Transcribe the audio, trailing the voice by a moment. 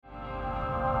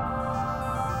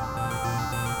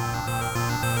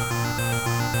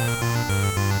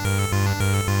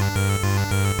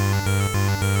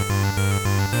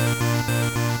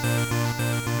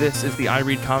This is the I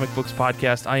Read Comic Books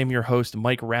podcast. I am your host,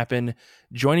 Mike Rappin.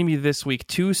 Joining me this week,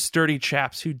 two sturdy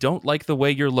chaps who don't like the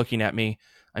way you're looking at me.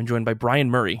 I'm joined by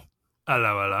Brian Murray.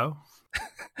 Hello.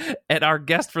 And our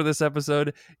guest for this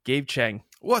episode, Gabe Cheng.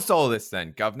 What's all this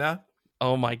then, governor?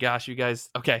 Oh my gosh, you guys.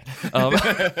 Okay.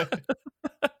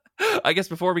 I guess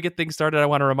before we get things started, I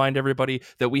want to remind everybody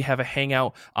that we have a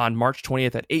hangout on March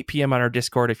 20th at 8 p.m. on our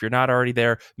Discord. If you're not already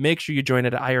there, make sure you join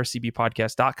it at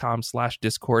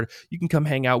ircbpodcast.com/Discord. You can come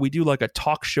hang out. We do like a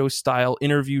talk show style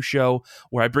interview show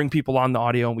where I bring people on the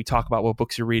audio and we talk about what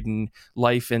books you're reading,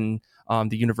 life, and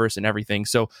the universe and everything.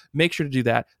 So make sure to do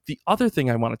that. The other thing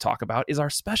I want to talk about is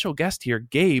our special guest here,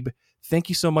 Gabe. Thank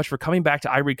you so much for coming back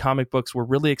to I Read Comic Books. We're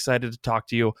really excited to talk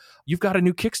to you. You've got a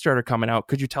new Kickstarter coming out.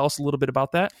 Could you tell us a little bit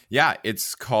about that? Yeah,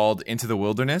 it's called Into the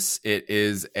Wilderness. It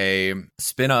is a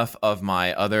spin-off of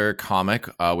my other comic,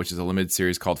 which is a limited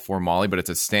series called For Molly, but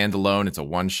it's a standalone. It's a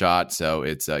one-shot, so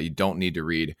it's you don't need to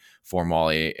read For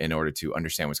Molly in order to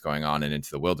understand what's going on in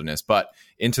Into the Wilderness. But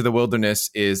Into the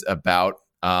Wilderness is about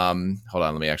hold on,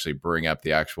 let me actually bring up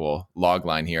the actual log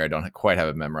line here. I don't quite have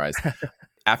it memorized.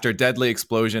 After a deadly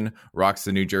explosion rocks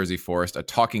the New Jersey forest, a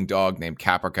talking dog named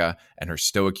Caprica and her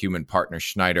stoic human partner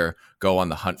Schneider go on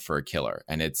the hunt for a killer.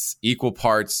 And it's equal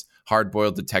parts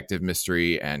hard-boiled detective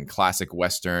mystery and classic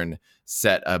Western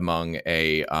set among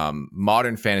a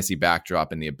modern fantasy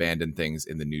backdrop in the abandoned things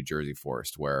in the New Jersey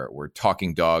forest, where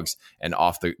talking dogs and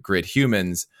off-the-grid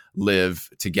humans live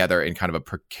together in kind of a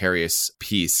precarious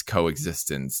peace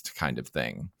coexistence kind of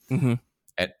thing. Mm-hmm.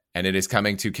 And it is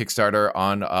coming to Kickstarter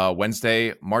on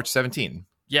Wednesday, March 17.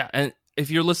 Yeah, and if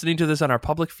you're listening to this on our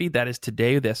public feed, that is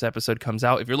today this episode comes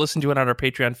out. If you're listening to it on our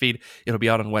Patreon feed, it'll be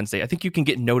out on Wednesday. I think you can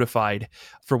get notified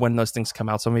for when those things come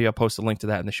out, so maybe I'll post a link to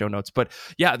that in the show notes. But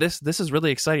yeah, this is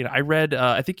really exciting. I read,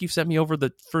 I think you've sent me over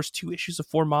the first two issues of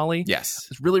For Molly. Yes.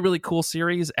 It's really, really cool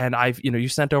series, and you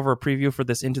sent over a preview for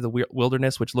this Into the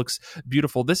Wilderness, which looks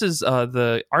beautiful. This is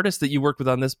the artist that you worked with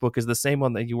on this book is the same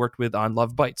one that you worked with on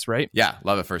Love Bites, right? Yeah,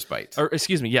 Love at First Bite. Or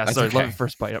excuse me, yeah, That's sorry, okay. Love at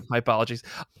First Bite. My apologies.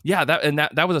 Yeah,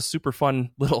 that was a super fun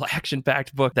little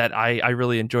action-packed book that I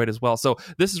really enjoyed as well. So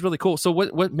this is really cool. So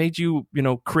what made you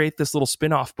create this little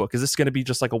spin-off book? Is this going to be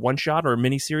just like a one-shot or a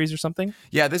mini-series or something?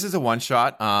 Yeah, this is a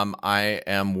one-shot. I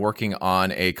am working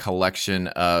on a collection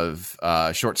of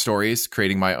short stories,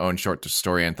 creating my own short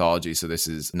story anthology. So this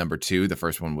is number 2. The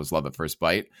first one was Love at First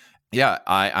Bite. Yeah,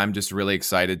 I'm just really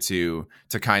excited to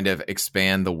kind of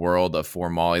expand the world of For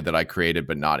Molly that I created,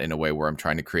 but not in a way where I'm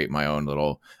trying to create my own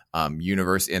little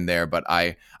universe in there. But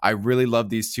I really love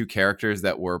these two characters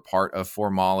that were part of For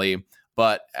Molly.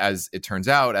 But as it turns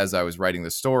out, as I was writing the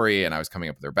story and I was coming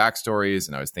up with their backstories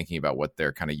and I was thinking about what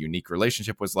their kind of unique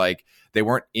relationship was like, they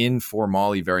weren't in For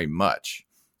Molly very much.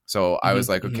 So I was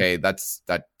like, okay, that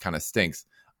kind of stinks.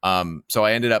 So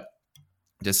I ended up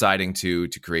deciding to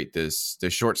create this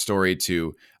short story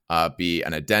to be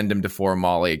an addendum to For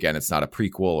Molly. Again, it's not a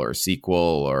prequel or a sequel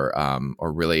or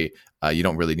really you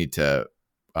don't really need to.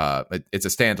 It's a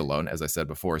standalone, as I said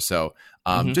before. So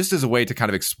just as a way to kind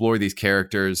of explore these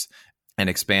characters and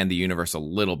expand the universe a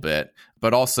little bit,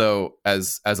 but also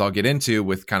as I'll get into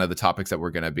with kind of the topics that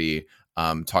we're going to be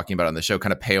talking about on the show,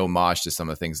 kind of pay homage to some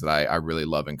of the things that I really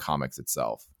love in comics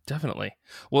itself. Definitely.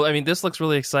 Well, I mean, this looks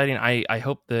really exciting. I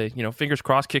hope the, fingers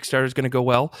crossed Kickstarter is going to go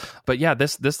well. But yeah,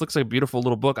 this looks like a beautiful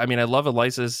little book. I mean, I love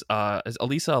Elisa's,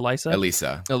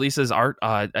 Elisa's art.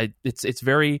 It's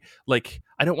very, like,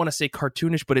 I don't want to say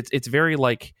cartoonish, but it's very,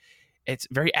 like, it's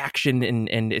very action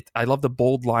and I love the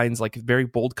bold lines, like very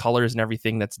bold colors and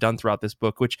everything that's done throughout this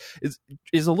book, which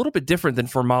is a little bit different than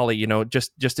For Molly,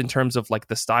 just in terms of like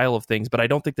the style of things. But I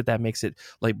don't think that makes it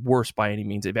like worse by any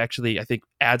means. It actually, I think,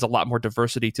 adds a lot more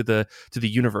diversity to the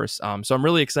universe. So I'm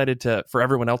really excited for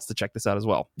everyone else to check this out as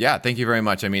well. Yeah, thank you very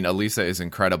much. I mean, Elisa is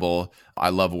incredible. I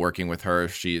love working with her.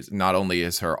 She's not only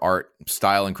is her art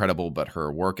style incredible, but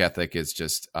her work ethic is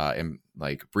just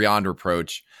like beyond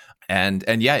reproach. And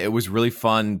yeah, it was really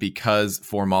fun because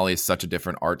For Molly is such a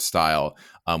different art style,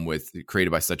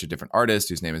 created by such a different artist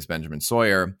whose name is Benjamin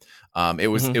Sawyer. It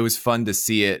was fun to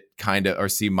see it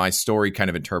see my story kind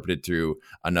of interpreted through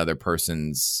another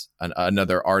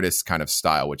artist's kind of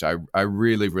style, which I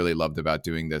really, really loved about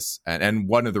doing this. And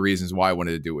one of the reasons why I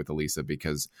wanted to do it with Elisa,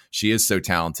 because she is so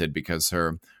talented, because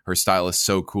her style is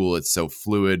so cool. It's so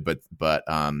fluid, but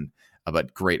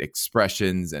great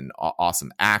expressions and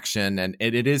awesome action. And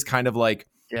it is kind of like,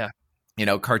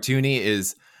 cartoony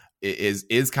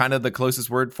is kind of the closest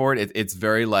word for it. It's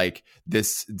very like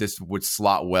this would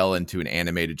slot well into an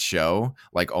animated show,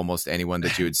 like almost anyone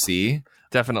that you would see.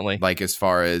 Definitely. Like, as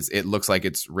far as it looks like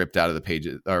it's ripped out of the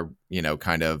pages, or,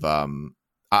 kind of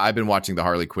I've been watching the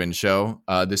Harley Quinn show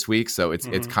this week, so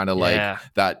it's kind of like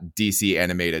that DC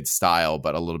animated style,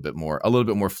 but a little bit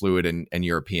more fluid and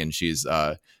European. She's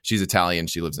Italian.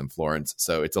 She lives in Florence,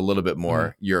 so it's a little bit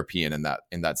more European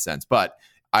in that sense. But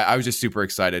I was just super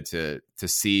excited to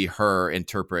see her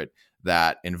interpret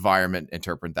that environment,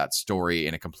 interpret that story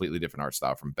in a completely different art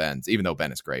style from Ben's, even though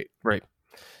Ben is great. Right.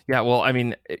 Yeah, well, I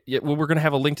mean, we're going to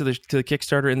have a link to the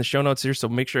Kickstarter in the show notes here, so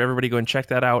make sure everybody go and check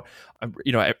that out.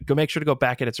 Go make sure to go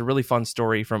back it. It's a really fun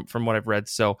story from what I've read.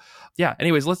 So, yeah.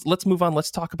 Anyways, let's move on.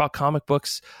 Let's talk about comic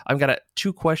books. I've got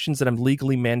 2 questions that I'm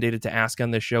legally mandated to ask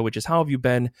on this show, which is how have you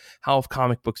been? How have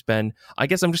comic books been? I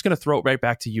guess I'm just going to throw it right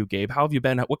back to you, Gabe. How have you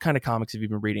been? What kind of comics have you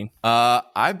been reading?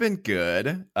 I've been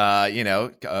good.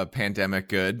 Pandemic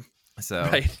good. So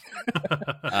right.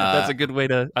 That's a good way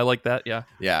to. I like that. Yeah.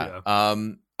 Yeah.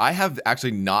 I have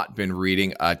actually not been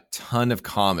reading a ton of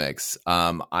comics.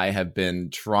 I have been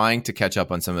trying to catch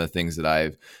up on some of the things that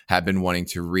I have been wanting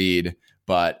to read,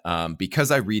 but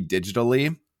because I read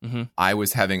digitally, I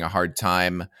was having a hard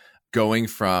time going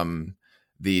from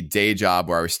the day job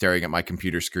where I was staring at my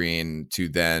computer screen to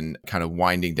then kind of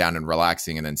winding down and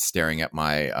relaxing and then staring at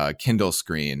my Kindle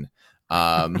screen.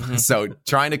 So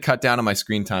trying to cut down on my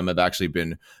screen time, I've actually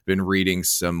been reading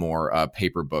some more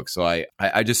paper books. So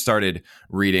I just started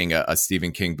reading a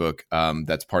Stephen King book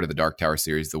that's part of the Dark Tower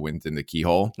series, The Wind in the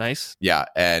Keyhole. Nice. Yeah,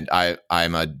 and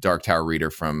I'm a Dark Tower reader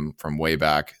from way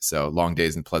back. So long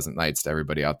days and pleasant nights to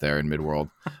everybody out there in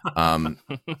Midworld.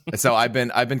 So I've been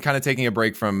kind of taking a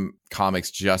break from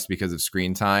comics just because of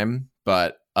screen time.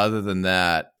 But other than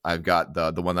that, I've got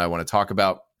the one that I want to talk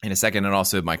about in a second, and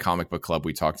also my comic book club,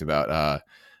 we talked about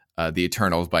The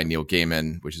Eternals by Neil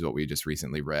Gaiman, which is what we just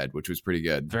recently read, which was pretty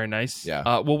good. Very nice. Yeah.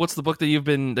 Well, what's the book that you've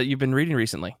been reading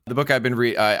recently? The book I've been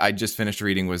I just finished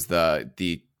reading was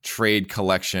the trade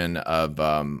collection of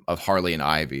Harley and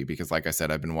Ivy, because like I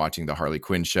said, I've been watching the Harley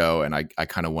Quinn show, and I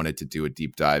kind of wanted to do a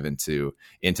deep dive into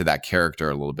that character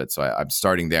a little bit. So I'm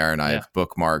starting there, and I've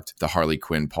bookmarked the Harley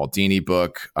Quinn Paul Dini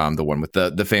book, the one with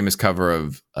the famous cover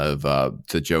of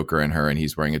the Joker and her, and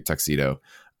he's wearing a tuxedo.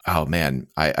 Oh man,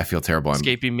 I feel terrible.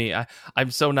 Escaping me.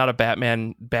 I'm so not a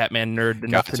Batman nerd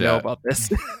enough to know about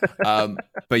this.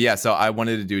 But yeah, so I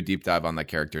wanted to do a deep dive on that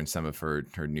character and some of her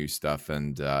new stuff,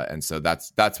 and so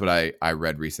that's what I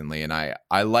read recently, and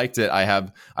I liked it. I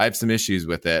have some issues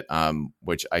with it,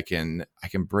 which I can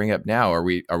bring up now. Are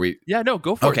we? Yeah, no,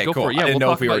 go for it. Go for it. Yeah, we'll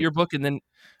talk about your book, and then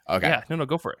okay. Yeah, no,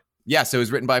 go for it. Yeah, so it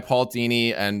was written by Paul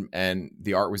Dini, and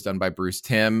the art was done by Bruce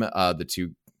Timm, the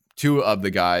two of the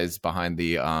guys behind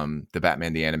the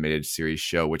Batman the Animated Series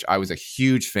show, which I was a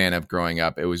huge fan of growing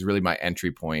up. It was really my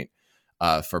entry point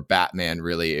for Batman.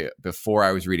 Really, before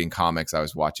I was reading comics, I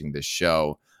was watching this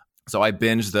show. So I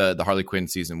binged the Harley Quinn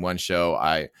season 1 show.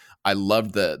 I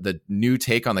loved the new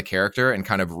take on the character and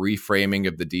kind of reframing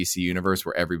of the DC universe,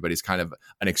 where everybody's kind of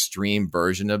an extreme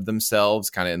version of themselves,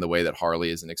 kind of in the way that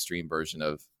Harley is an extreme version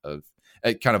of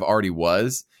it kind of already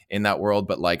was in that world.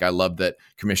 But like, I love that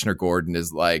Commissioner Gordon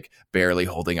is like barely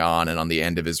holding on and on the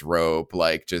end of his rope,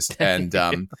 like just, and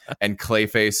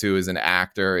Clayface, who is an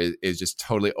actor, is just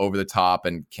totally over the top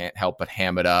and can't help but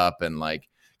ham it up, and like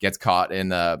gets caught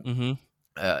in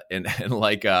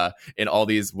in all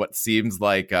these what seems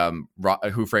like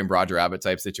Who Framed Roger Rabbit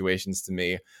type situations to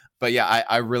me. But yeah,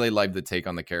 I really like the take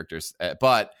on the characters.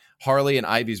 But Harley and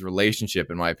Ivy's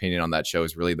relationship, in my opinion, on that show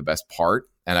is really the best part.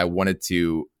 And I wanted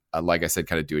to, like I said,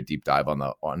 kind of do a deep dive on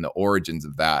the origins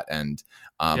of that. And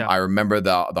I remember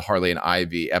the Harley and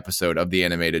Ivy episode of the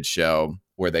animated show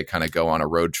where they kind of go on a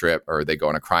road trip, or they go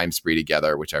on a crime spree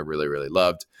together, which I really, really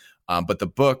loved. But the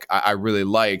book I really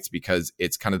liked because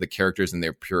it's kind of the characters in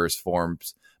their purest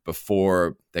forms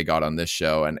before they got on this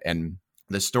show. And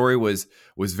the story was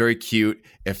very cute.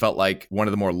 It felt like one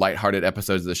of the more lighthearted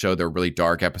episodes of the show. There were really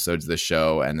dark episodes of the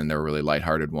show, and then there were really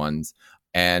lighthearted ones.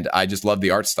 And I just love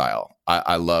the art style.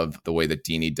 I love the way that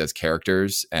Dini does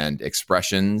characters and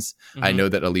expressions. Mm-hmm. I know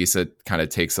that Elisa kind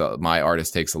of my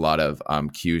artist takes a lot of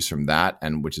cues from that,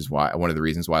 and which is one of the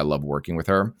reasons why I love working with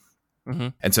her. Mm-hmm.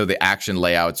 And so the action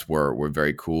layouts were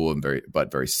very cool and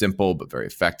very simple, but very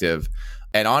effective.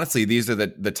 And honestly, these are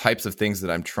the types of things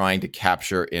that I'm trying to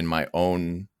capture in my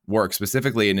own work,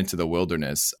 specifically in Into the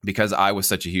Wilderness, because I was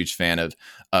such a huge fan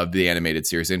of the animated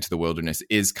series. Into the Wilderness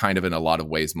is kind of in a lot of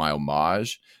ways my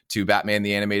homage to Batman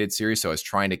the Animated Series. So I was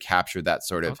trying to capture that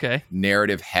sort of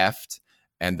narrative heft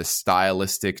and the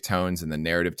stylistic tones and the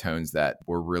narrative tones that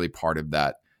were really part of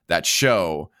that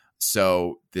show.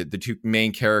 So the two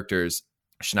main characters,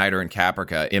 Schneider and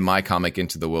Caprica, in my comic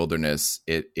Into the Wilderness,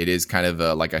 it is kind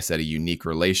of like I said, a unique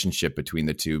relationship between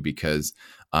the two, because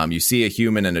you see a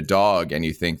human and a dog, and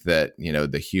you think that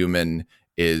the human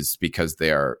is because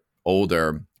they are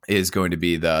older, is going to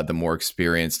be the more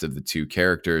experienced of the two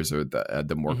characters, or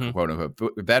the more quote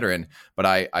unquote veteran. But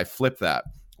I flip that,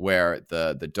 where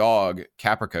the dog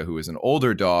Caprica, who is an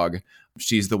older dog,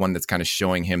 she's the one that's kind of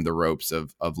showing him the ropes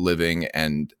of living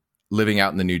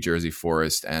out in the New Jersey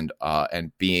forest, and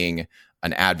being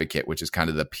an advocate, which is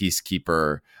kind of the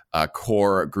peacekeeper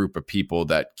core group of people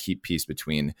that keep peace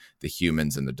between the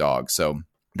humans and the dogs. So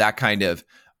that kind of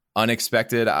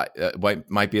unexpected,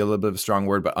 might be a little bit of a strong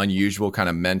word, but unusual kind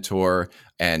of mentor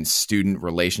and student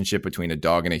relationship between a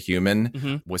dog and a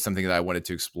human was something that I wanted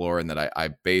to explore, and that I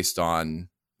based on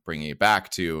bringing it back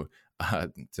to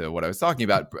what I was talking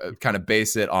about, kind of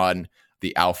base it on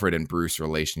the Alfred and Bruce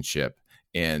relationship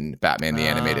in Batman the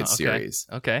Animated Series.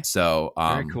 Okay. So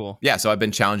very cool. Yeah, so I've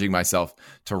been challenging myself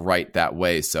to write that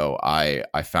way. So I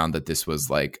found that this was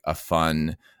like a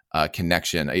fun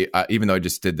connection. Even though I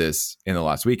just did this in the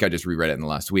last week, I just reread it in the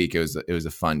last week. It was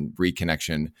a fun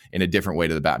reconnection in a different way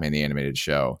to the Batman the Animated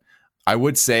show. I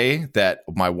would say that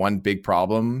my one big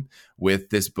problem with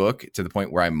this book, to the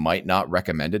point where I might not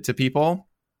recommend it to people,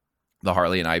 the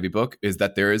Harley and Ivy book, is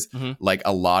that there is like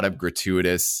a lot of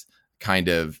gratuitous kind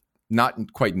of,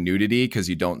 not quite nudity, because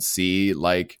you don't see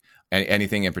like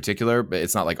anything in particular, but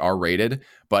it's not like R-rated,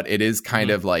 but it is kind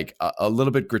of like a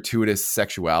little bit gratuitous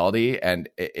sexuality, and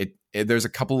it there's a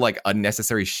couple like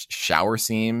unnecessary shower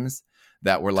scenes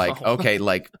that were like, okay,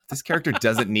 like this character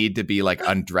doesn't need to be like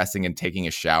undressing and taking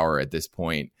a shower at this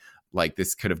point. Like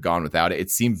this could have gone without it.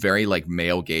 It seemed very like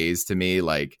male gaze to me,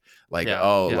 let's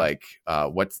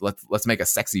make a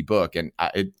sexy book, and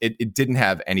it didn't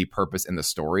have any purpose in the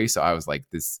story. So I was like,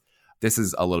 this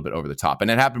is a little bit over the top, and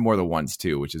it happened more than once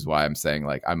too, which is why I'm saying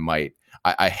like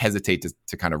I hesitate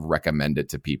to kind of recommend it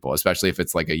to people, especially if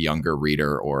it's like a younger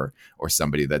reader or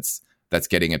somebody that's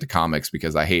getting into comics,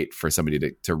 because I hate for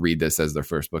somebody to read this as their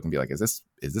first book and be like, is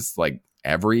this like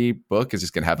every book is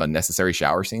just going to have unnecessary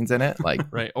shower scenes in it? Like,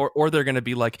 right. Or they're going to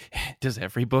be like, does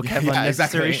every book have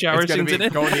unnecessary shower scenes in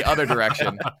it? Going the other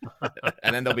direction.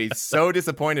 And then they'll be so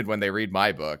disappointed when they read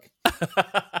my book.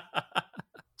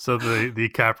 So the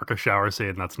Caprica shower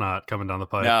scene, that's not coming down the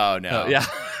pipe. No. Yeah.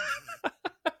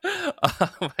 Oh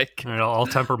my God. All right, I'll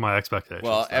temper my expectations.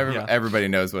 Well, everybody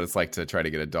knows what it's like to try to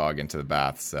get a dog into the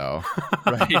bath. So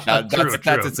Right.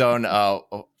 that's its own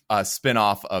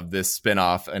spin-off of this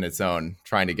spin-off in its own,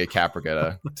 trying to get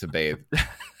Caprica to bathe.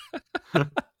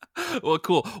 Well,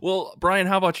 cool. Well, Brian,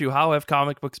 how about you? How have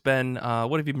comic books been?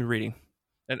 What have you been reading?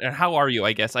 And how are you?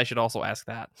 I guess I should also ask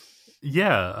that.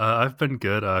 Yeah, I've been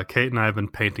good. Kate and I have been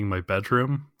painting my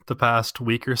bedroom the past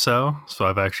week or so. So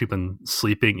I've actually been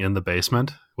sleeping in the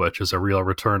basement, which is a real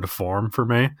return to form for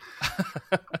me.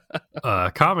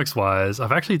 Comics wise,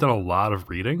 I've actually done a lot of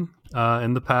reading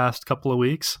in the past couple of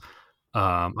weeks.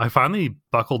 I finally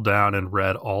buckled down and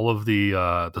read all of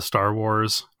the Star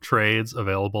Wars trades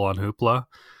available on Hoopla.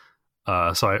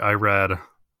 So I read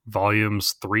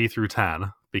volumes 3 through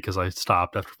 10 because I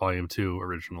stopped after volume 2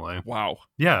 originally. Wow.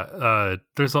 Yeah,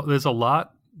 there's a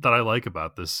lot that I like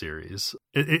about this series.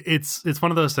 It's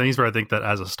one of those things where I think that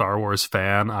as a Star Wars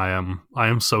fan, I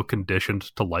am so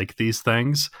conditioned to like these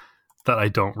things that I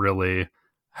don't really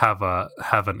have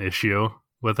an issue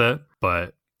with it.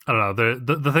 But I don't know.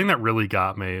 The thing that really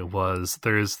got me was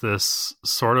there's this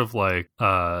sort of like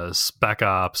Spec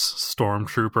Ops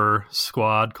Stormtrooper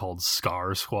squad called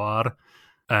Scar Squad,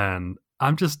 and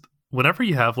I'm just, whenever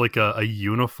you have like a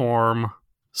uniform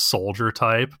soldier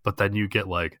type, but then you get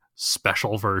like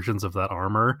special versions of that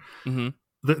armor,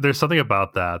 there's something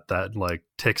about that like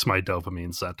ticks my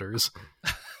dopamine centers,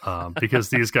 because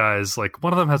these guys, like,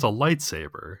 one of them has a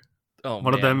lightsaber.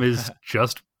 One of them is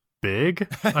just big.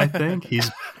 I think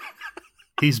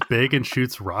he's big and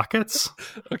shoots rockets.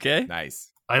 Okay,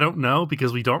 nice. I don't know,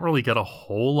 because we don't really get a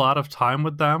whole lot of time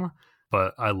with them,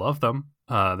 but I love them.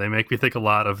 They make me think a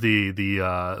lot of the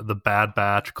Bad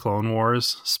Batch Clone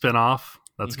Wars spinoff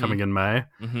that's coming in May,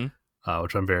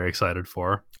 which I'm very excited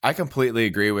for. I completely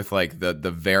agree with like the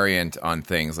variant on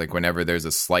things. Like whenever there's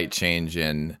a slight change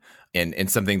in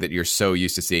something that you're so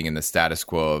used to seeing in the status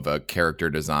quo of a character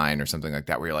design or something like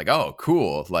that, where you're like, oh,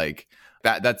 cool, like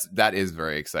that is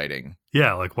very exciting.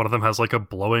 Yeah, like one of them has like a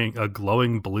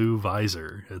glowing blue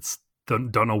visor. It's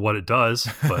don't know what it does,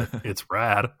 but it's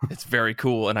rad. It's very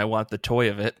cool, and I want the toy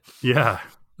of it. Yeah.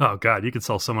 Oh god, you could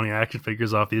sell so many action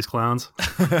figures off these clowns.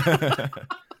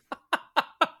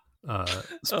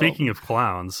 Speaking of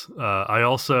clowns, I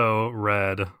also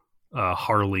read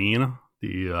Harleen,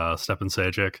 the Stepan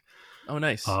Sajic. Oh,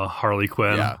 nice. Harley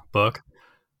Quinn book.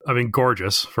 I mean,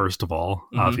 gorgeous, first of all,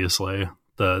 obviously.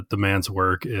 The man's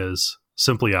work is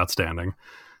simply outstanding.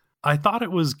 I thought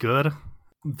it was good.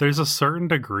 There's a certain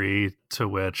degree to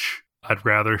which I'd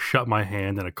rather shut my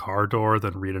hand in a car door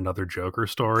than read another Joker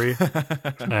story.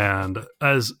 And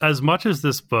as much as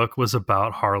this book was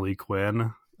about Harley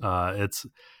Quinn,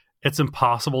 it's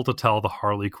impossible to tell the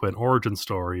Harley Quinn origin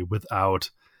story without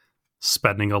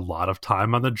spending a lot of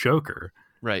time on the Joker.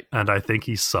 Right. And I think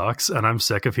he sucks, and I'm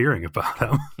sick of hearing about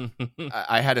him.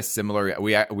 I had a similar.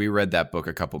 We read that book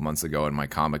a couple months ago in my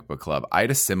comic book club. I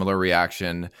had a similar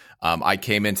reaction. I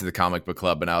came into the comic book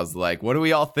club and I was like, "What do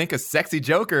we all think of sexy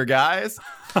Joker, guys?"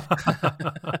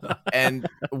 And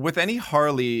with any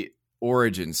Harley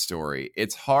origin story,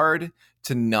 it's hard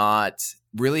to not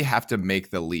really have to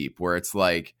make the leap. Where it's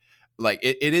like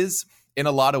it is in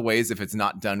a lot of ways. If it's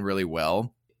not done really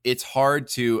well, it's hard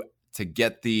to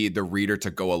get the reader to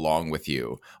go along with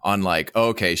you on like, oh,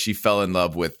 okay, she fell in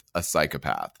love with a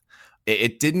psychopath.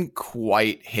 It didn't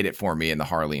quite hit it for me in the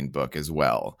Harleen book as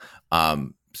well.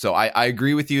 So I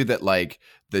agree with you that like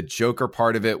the Joker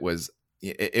part of it was,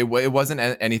 it wasn't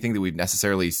anything that we've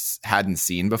necessarily hadn't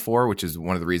seen before, which is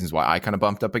one of the reasons why I kind of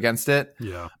bumped up against it.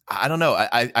 Yeah. I don't know.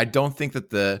 I don't think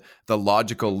that the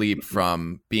logical leap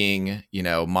from being,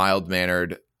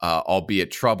 mild-mannered, albeit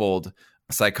troubled,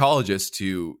 psychologist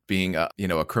to being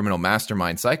a criminal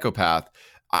mastermind psychopath,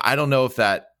 I don't know if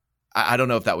that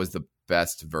was the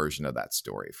best version of that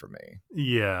story for me.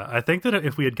 Yeah, I think that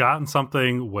if we had gotten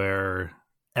something where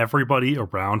everybody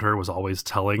around her was always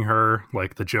telling her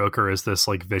like the Joker is this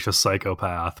like vicious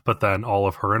psychopath, but then all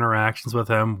of her interactions with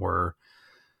him were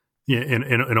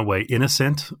in a way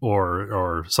innocent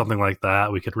or something like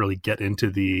that, we could really get into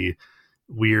the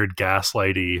weird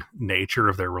gaslighty nature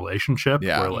of their relationship,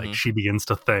 where like she begins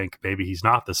to think maybe he's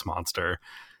not this monster,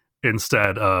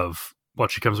 instead of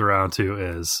what she comes around to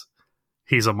is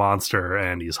he's a monster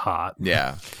and he's hot.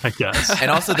 Yeah, I guess. And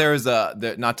also there's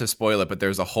not to spoil it, but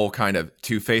there's a whole kind of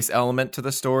Two-Face element to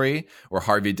the story where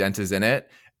Harvey Dent is in it,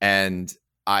 and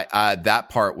that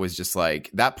part was just like,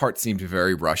 that part seemed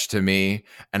very rushed to me,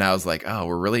 and I was like, oh,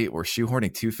 we're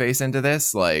shoehorning Two-Face into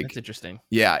this. Like, that's interesting.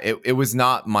 Yeah, it was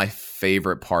not my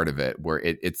favorite part of it, where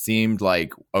it seemed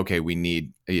like, okay, we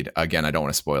need, again, I don't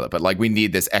want to spoil it, but like we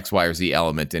need this X, Y, or Z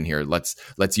element in here. Let's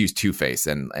use Two-Face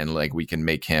and like we can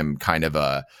make him kind of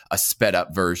a sped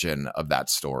up version of that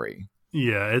story.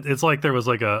 Yeah, it's like there was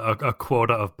like a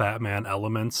quota of Batman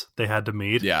elements they had to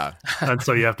meet. Yeah. And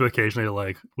so you have to occasionally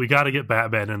like, we got to get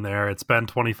Batman in there. It's been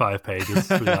 25 pages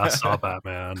since we last saw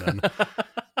Batman.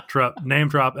 And name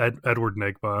drop Edward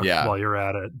Nygma while you're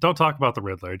at it. Don't talk about the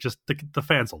Riddler. Just the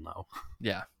fans will know.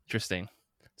 Yeah, interesting.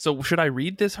 So should I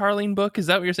read this Harleen book? Is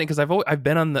that what you're saying? Because I've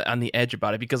been on the edge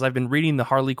about it, because I've been reading the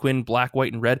Harley Quinn Black,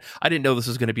 White, and Red. I didn't know this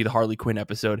was going to be the Harley Quinn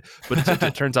episode, but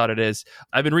it turns out it is.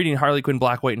 I've been reading Harley Quinn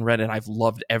Black, White, and Red, and I've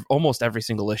loved almost every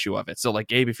single issue of it. So like,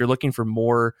 Gabe, if you're looking for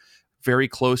more very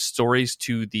close stories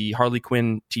to the Harley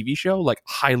Quinn TV show, like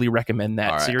highly recommend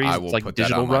that series. I will it's like put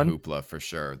digital that on my run. Hoopla for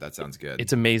sure. That sounds good.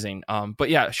 It's amazing. But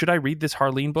yeah, should I read this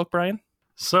Harleen book, Brian?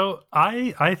 So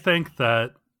I think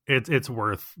that it's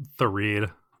worth the read.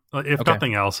 If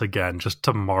nothing else, again, just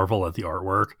to marvel at the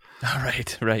artwork.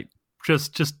 Right.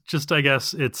 Just I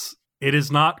guess it is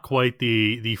not quite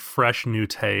the fresh new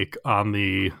take on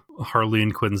the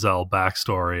Harleen Quinzel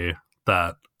backstory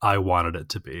that I wanted it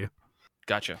to be.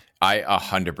 Gotcha. I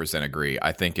 100% agree.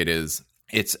 I think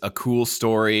it's a cool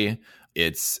story.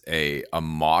 It's a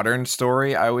modern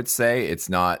story, I would say. It's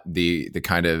not the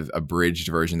kind of abridged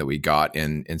version that we got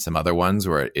in some other ones,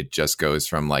 where it just goes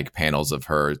from like panels of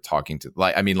her talking to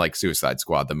like Suicide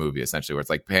Squad, the movie, essentially, where it's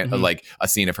like like a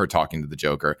scene of her talking to the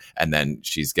Joker, and then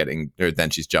she's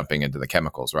jumping into the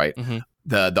chemicals, right? Mm-hmm.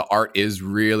 The art is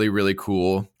really, really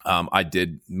cool. I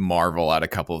did marvel at a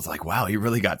couple of like, wow, he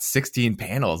really got 16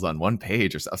 panels on one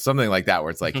page or something like that,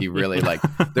 where it's like he really like,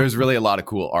 there's really a lot of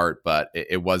cool art, but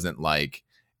it wasn't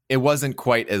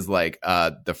quite as like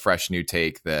the fresh new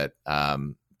take that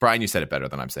Brian, you said it better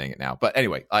than I'm saying it now. But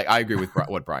anyway, I agree with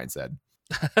what Brian said.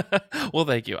 Well,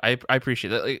 thank you. I appreciate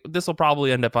that. Like, this will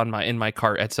probably end up in my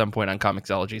cart at some point on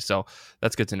Comixology, so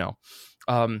that's good to know.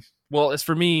 Well, as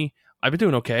for me, I've been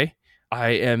doing okay.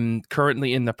 I am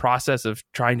currently in the process of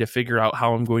trying to figure out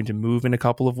how I'm going to move in a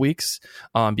couple of weeks,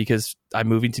 because I'm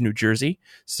moving to New Jersey.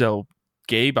 So,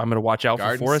 Gabe, I'm going to watch out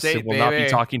for Forrest. State, will not be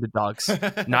talking to dogs.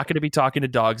 Not going to be talking to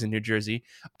dogs in New Jersey.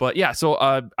 But yeah, so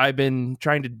I've been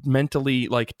trying to mentally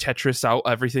like Tetris out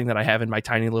everything that I have in my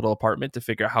tiny little apartment to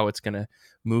figure out how it's going to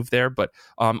move there. But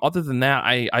other than that,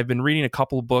 I've been reading a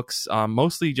couple of books,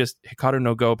 mostly just Hikaru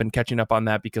no Go. Been catching up on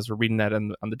that because we're reading that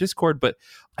on the Discord. But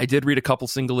I did read a couple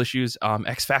single issues.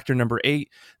 X Factor number 8.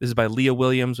 This is by Leah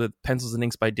Williams with pencils and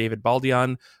inks by David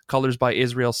Baldion, colors by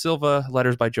Israel Silva,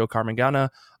 letters by Joe Carmagna.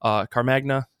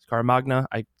 Scaramagna.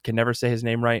 I can never say his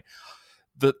name right.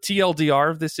 The TLDR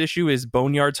of this issue is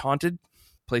Boneyard's haunted.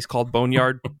 Place called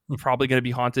Boneyard, probably going to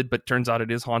be haunted, but turns out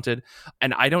it is haunted.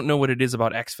 And I don't know what it is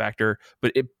about X Factor,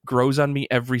 but it grows on me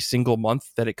every single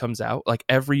month that it comes out. Like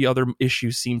every other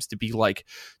issue seems to be like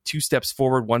 2 steps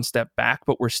forward, 1 step back,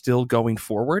 but we're still going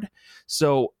forward.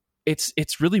 So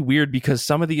it's really weird because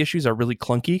some of the issues are really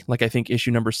clunky. Like I think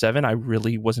issue number 7, I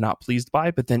really was not pleased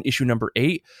by, but then issue number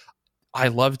 8, I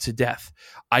love to death.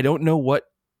 I don't know what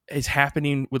is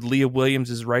happening with Leah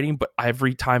Williams' writing, but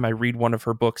every time I read one of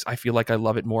her books, I feel like I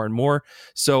love it more and more.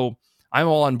 So I'm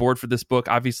all on board for this book.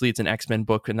 Obviously, it's an X-Men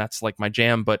book, and that's like my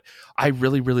jam, but I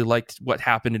really, really liked what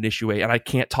happened in issue 8, and I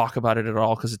can't talk about it at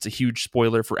all because it's a huge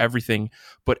spoiler for everything.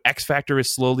 But X Factor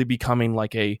is slowly becoming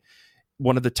like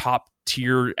one of the top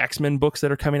tier X-Men books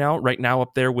that are coming out right now,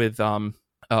 up there with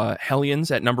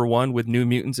Hellions at number 1, with New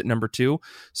Mutants at number 2.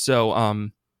 So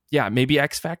yeah, maybe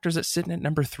X Factor's sitting at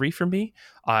number 3 for me.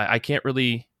 I can't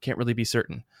really be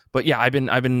certain, but yeah, I've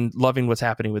been loving what's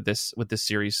happening with this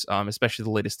series, especially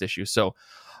the latest issue. So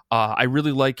I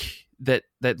really like that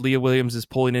Leah Williams is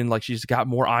pulling in, like she's got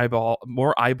more Eye-Boy,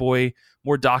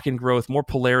 more Daken growth, more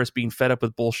Polaris being fed up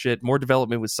with bullshit, more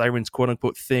development with Siren's quote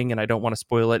unquote thing, and I don't want to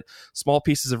spoil it. Small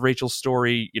pieces of Rachel's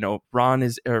story, Ron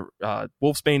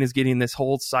Wolfsbane is getting this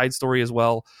whole side story as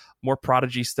well. More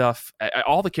Prodigy stuff.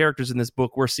 All the characters in this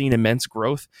book, we're seeing immense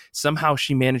growth. Somehow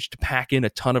she managed to pack in a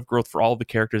ton of growth for all of the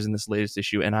characters in this latest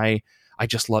issue, and I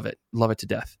just love it to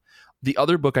death. The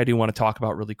other book I do want to talk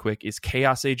about really quick is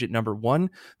Chaos Agent number 1.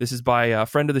 This is by a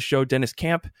friend of the show, Dennis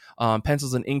Camp.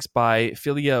 Pencils and inks by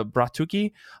Filia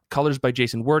Bratuki. Colors by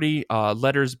Jason Wordie.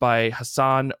 Letters by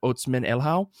Hassan Otsman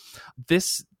Elhau.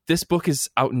 This book is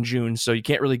out in June, so you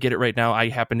can't really get it right now. I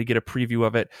happen to get a preview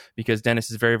of it because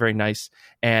Dennis is very, very nice.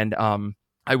 And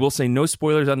I will say no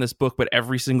spoilers on this book, but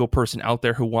every single person out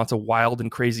there who wants a wild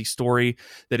and crazy story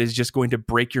that is just going to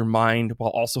break your mind while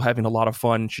also having a lot of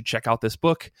fun should check out this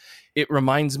book. It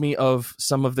reminds me of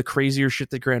some of the crazier shit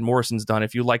that Grant Morrison's done.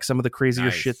 If you like some of the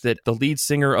crazier shit that the lead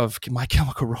singer of My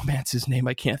Chemical Romance, his name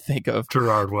I can't think of,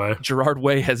 Gerard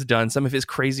Way has done, some of his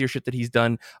crazier shit that he's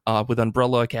done with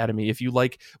Umbrella Academy. If you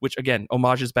like, which again,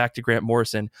 homages back to Grant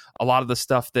Morrison, a lot of the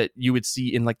stuff that you would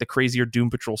see in like the crazier Doom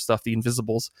Patrol stuff, the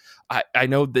Invisibles. I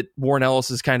know that Warren Ellis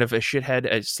is kind of a shithead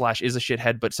 / is a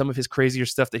shithead, but some of his crazier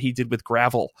stuff that he did with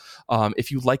Gravel,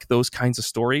 if you like those kinds of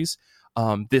stories,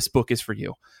 this book is for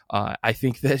you. I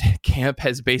think that Camp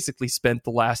has basically spent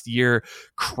the last year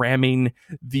cramming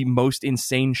the most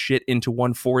insane shit into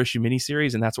one 4-issue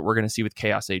miniseries, and that's what we're going to see with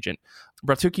Chaos Agent.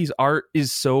 Bratuki's art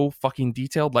is so fucking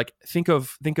detailed. Like think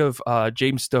of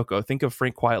James Stocco, think of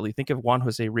Frank Quietly, think of Juan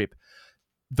Jose Rip.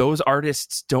 Those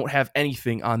artists don't have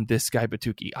anything on this guy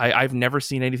Bratuki. I've never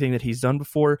seen anything that he's done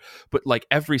before, but like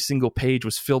every single page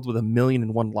was filled with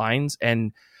 1,000,001 lines,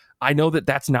 and I know that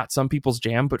that's not some people's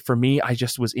jam, but for me, I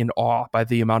just was in awe by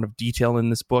the amount of detail in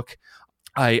this book.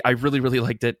 I really, really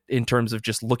liked it in terms of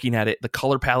just looking at it. The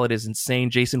color palette is insane.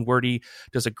 Jason Wordie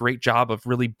does a great job of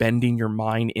really bending your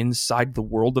mind inside the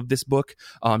world of this book.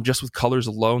 Just with colors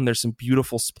alone, there's some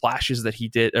beautiful splashes that he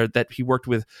did, or that he worked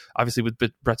with, obviously with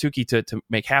Bratuki to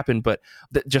make happen, but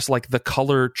just like the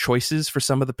color choices for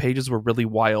some of the pages were really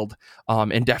wild,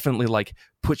 and definitely like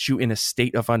puts you in a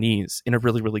state of unease in a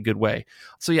really, really good way.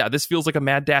 So yeah, this feels like a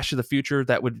mad dash to the future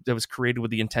that was created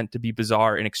with the intent to be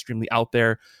bizarre and extremely out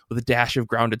there, with a dash of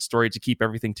grounded story to keep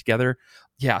everything together.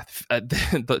 Yeah,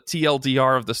 the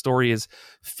TLDR of the story is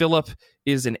Philip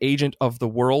is an agent of the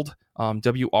world,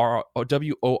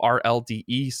 WORLDE,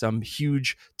 some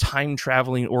huge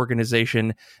time-traveling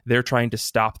organization. They're trying to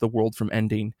stop the world from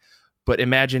ending. But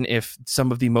imagine if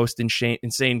some of the most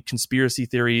insane conspiracy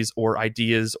theories or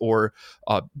ideas or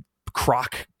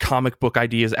crock comic book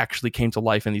ideas actually came to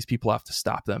life, and these people have to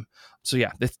stop them. So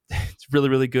yeah, it's really,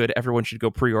 really good. Everyone should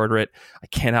go pre-order it. I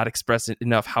cannot express it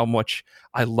enough how much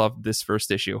I loved this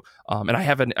first issue. And I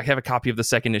have a copy of the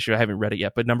second issue. I haven't read it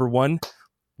yet, but number 1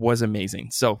 was amazing.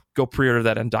 So go pre-order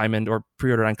that on Diamond or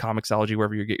pre-order it on Comixology,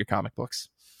 wherever you get your comic books.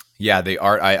 Yeah, the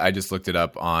art, I just looked it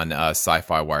up on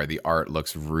Sci-Fi Wire. The art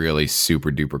looks really super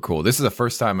duper cool. This is the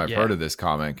first time I've heard of this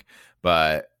comic,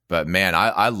 but man,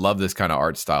 I love this kind of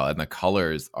art style, and the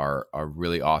colors are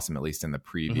really awesome, at least in the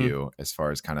preview, as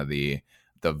far as kind of the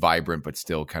vibrant but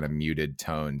still kind of muted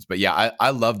tones. But yeah,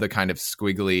 I love the kind of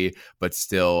squiggly but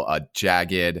still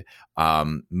jagged,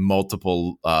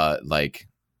 multiple like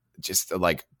just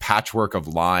like patchwork of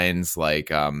lines. Like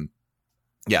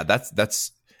yeah,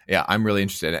 that's yeah, I'm really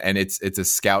interested. And it's a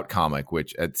Scout comic,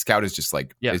 which Scout is just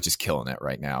like, is just killing it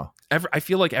right now. I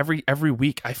feel like every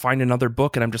week I find another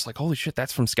book and I'm just like, holy shit,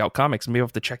 that's from Scout Comics. Maybe I'll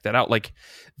have to check that out. Like,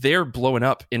 they're blowing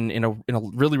up in a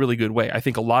really, really good way. I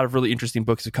think a lot of really interesting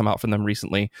books have come out from them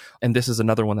recently, and this is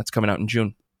another one that's coming out in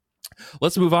June.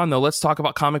 Let's move on, though. Let's talk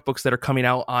about comic books that are coming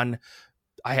out on,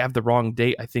 I have the wrong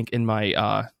date, I think, in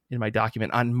my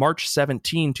document, on March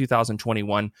 17,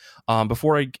 2021.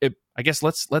 Before I guess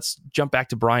let's jump back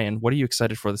to Brian. What are you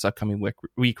excited for this upcoming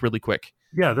week really quick?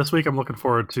 Yeah, this week I'm looking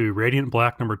forward to Radiant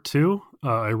Black #2.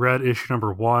 I read issue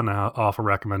 #1 off a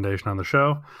recommendation on the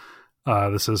show.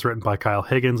 This is written by Kyle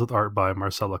Higgins with art by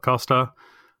Marcelo Costa.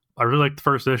 I really liked the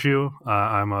first issue.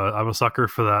 I'm a sucker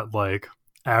for that like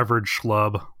average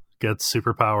schlub gets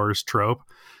superpowers trope.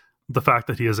 The fact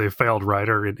that he is a failed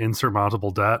writer in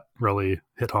insurmountable debt really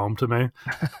hit home to me.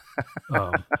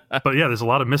 But yeah, there's a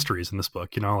lot of mysteries in this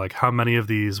book. You know, like how many of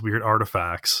these weird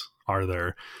artifacts are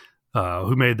there?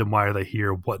 Who made them? Why are they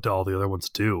here? What do all the other ones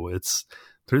do?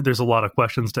 There's a lot of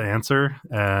questions to answer,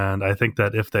 and I think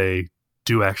that if they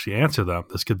do actually answer them,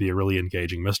 this could be a really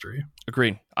engaging mystery.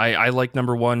 Agreed. I like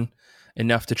 #1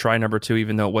 enough to try #2,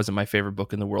 even though it wasn't my favorite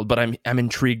book in the world. But I'm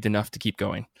intrigued enough to keep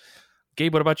going.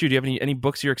 Gabe, what about you? Do you have any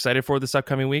books you're excited for this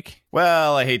upcoming week?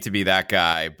 Well, I hate to be that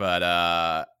guy,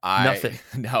 but Nothing.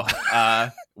 No,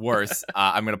 worse.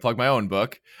 I'm going to plug my own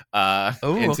book, Into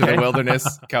okay. the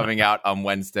Wilderness, coming out on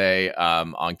Wednesday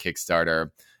on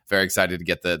Kickstarter. Very excited to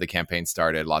get the campaign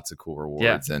started. Lots of cool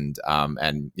rewards, and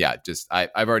yeah, just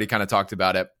I've already kind of talked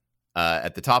about it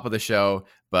at the top of the show,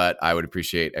 but I would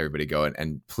appreciate everybody going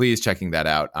and please checking that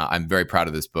out. I'm very proud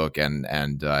of this book, and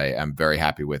I am very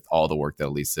happy with all the work that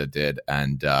Elisa did,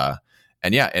 and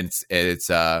yeah, it's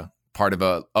part of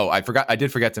a. Oh, I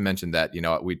did forget to mention that, you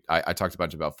know, I talked a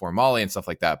bunch about For Molly and stuff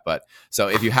like that, but so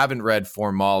if you haven't read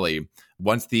For Molly,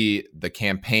 once the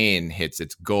campaign hits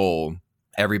its goal,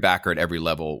 every backer at every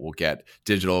level will get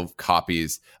digital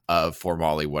copies of For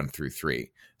Molly 1 through 3.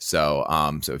 So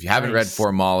if you haven't read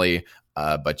For Molly,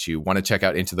 but you want to check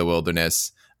out Into the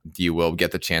Wilderness, you will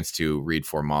get the chance to read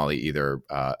For Molly either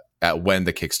when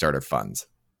the Kickstarter funds.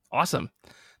 Awesome.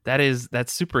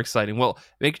 That's super exciting. Well,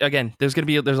 again, there's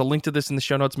a link to this in the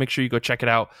show notes. Make sure you go check it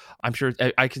out. I'm sure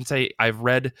I can say I've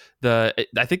read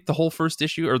I think the whole first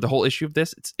issue or the whole issue of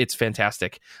this. It's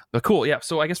fantastic. But cool. Yeah.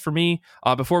 So I guess for me,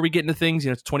 before we get into things, you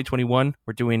know, it's 2021.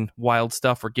 We're doing wild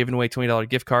stuff. We're giving away $20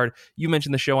 gift card. You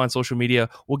mentioned the show on social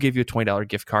media. We'll give you a $20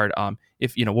 gift card.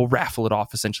 If you know, we'll raffle it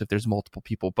off essentially if there's multiple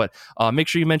people. But make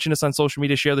sure you mention us on social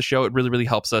media. Share the show. It really, really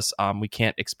helps us. We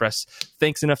can't express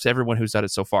thanks enough to everyone who's done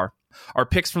it so far. Our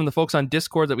picks from the folks on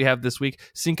Discord that we have this week: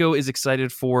 Cinco is excited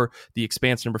for The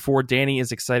Expanse #4. Danny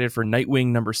is excited for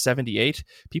Nightwing #78.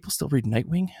 People still read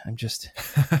Nightwing? I'm just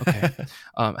okay.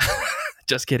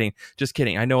 Just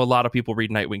kidding. I know a lot of people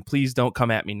read Nightwing. Please don't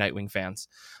come at me, Nightwing fans.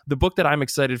 The book that I'm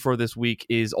excited for this week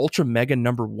is Ultra Mega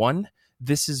 #1.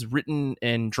 This is written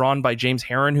and drawn by James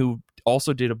Herron, who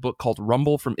also did a book called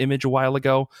Rumble from Image a while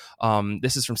ago.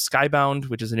 This is from Skybound,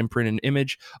 which is an imprint in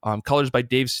Image. Colors by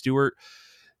Dave Stewart.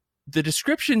 The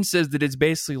description says that it's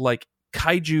basically like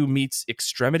Kaiju meets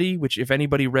Extremity, which if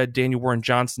anybody read Daniel Warren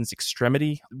Johnson's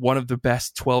Extremity, one of the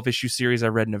best 12-issue series I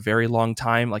read in a very long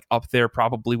time, like up there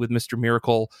probably with Mr.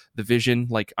 Miracle, The Vision.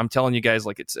 Like I'm telling you guys,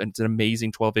 like it's an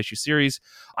amazing 12-issue series.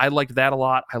 I liked that a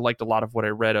lot. I liked a lot of what I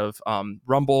read of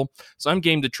Rumble. So I'm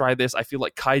game to try this. I feel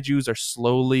like Kaijus are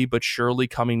slowly but surely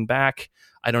coming back.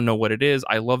 I don't know what it is.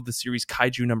 I love the series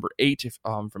Kaiju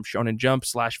 #8 from Shonen Jump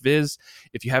 /Viz.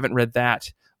 If you haven't read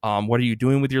that, what are you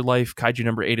doing with your life? Kaiju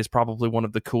 #8 is probably one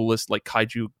of the coolest like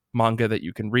kaiju manga that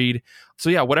you can read.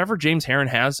 So yeah, whatever James Herron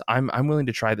has, I'm willing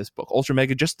to try this book. Ultra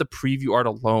Mega, just the preview art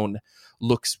alone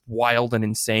looks wild and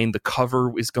insane. The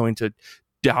cover is going to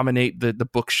dominate the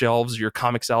bookshelves, your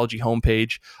Comixology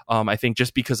homepage. I think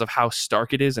just because of how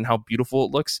stark it is and how beautiful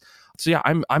it looks. So yeah,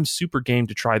 I'm super game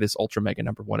to try this Ultra Mega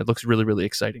 #1. It looks really, really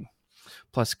exciting.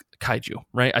 Plus kaiju,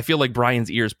 right? I feel like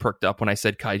Brian's ears perked up when I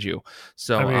said kaiju.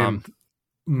 So I mean,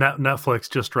 Netflix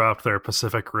just dropped their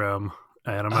Pacific Rim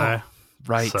anime. Oh,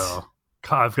 right. So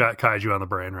I've got kaiju on the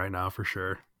brain right now for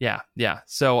sure. Yeah.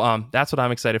 So that's what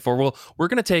I'm excited for. Well, we're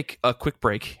going to take a quick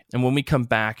break. And when we come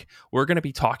back, we're going to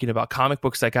be talking about comic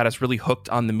books that got us really hooked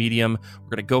on the medium. We're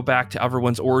going to go back to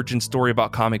everyone's origin story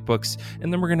about comic books.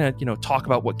 And then we're going to, talk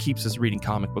about what keeps us reading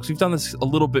comic books. We've done this a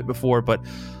little bit before, but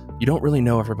you don't really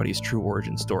know everybody's true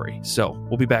origin story. So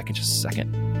we'll be back in just a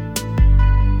second.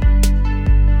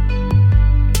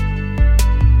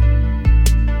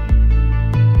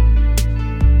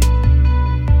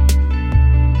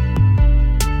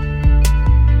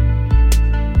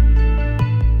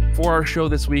 For our our show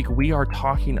this week, we are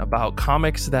talking about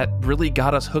comics that really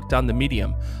got us hooked on the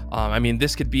medium. I mean,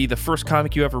 this could be the first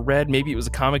comic you ever read. Maybe it was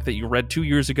a comic that you read 2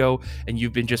 years ago and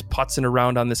you've been just putzing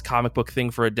around on this comic book thing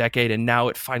for a decade, and now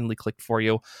it finally clicked for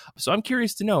you. So I'm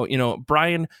curious to know,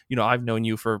 Brian, I've known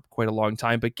you for quite a long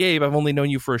time, but Gabe, I've only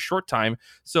known you for a short time.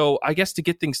 So I guess to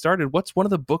get things started, what's one of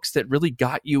the books that really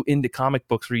got you into comic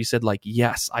books where you said, like,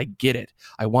 yes, I get it,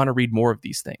 I want to read more of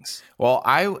these things? Well,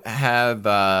 I've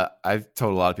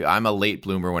told a lot of people I'm a late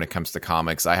bloomer when it comes to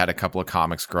comics. I had a couple of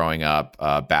comics growing up,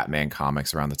 Batman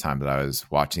comics around the time that I was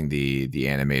watching the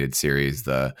animated series,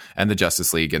 the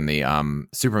Justice League and the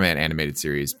Superman animated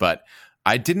series, but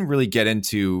I didn't really get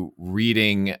into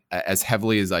reading as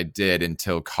heavily as I did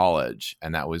until college,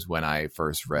 and that was when I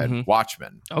first read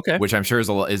Watchmen, which I'm sure is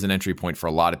an entry point for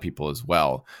a lot of people as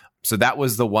well. So that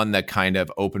was the one that kind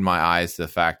of opened my eyes to the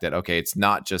fact that, okay, it's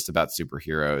not just about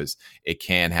superheroes. It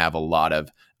can have a lot of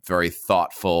very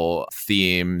thoughtful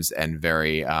themes and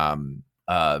very kind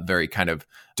of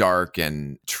dark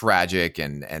and tragic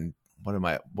and what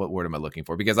word am I looking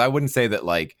for? Because I wouldn't say that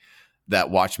like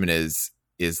that Watchmen is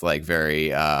like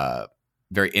very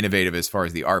innovative as far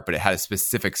as the art, but it had a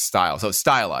specific style. So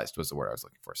stylized was the word I was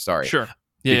looking for. Sorry. Sure.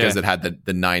 Because it had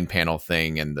the 9-panel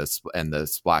thing and the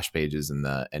splash pages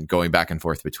and going back and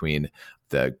forth between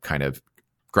the kind of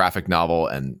graphic novel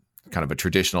and kind of a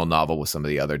traditional novel with some of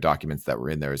the other documents that were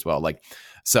in there as well. Like,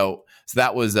 so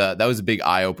that was a big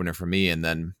eye opener for me. And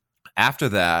then after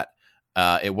that,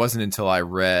 it wasn't until I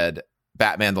read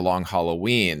Batman: The Long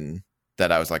Halloween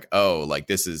that I was like, oh, like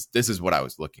this is what I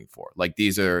was looking for. Like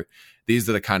these are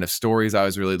the kind of stories I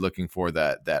was really looking for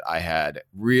that I had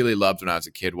really loved when I was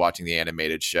a kid watching the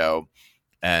animated show,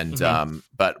 and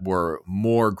but were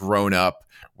more grown up,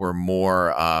 were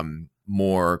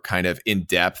more kind of in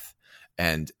depth,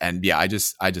 and yeah, I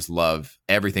just love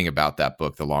everything about that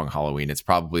book, The Long Halloween. It's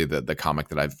probably the comic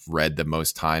that I've read the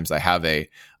most times. I have a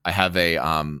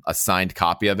signed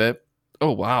copy of it.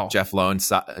 Oh, wow. Jeff Loeb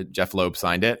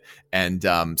signed it. And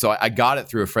so I got it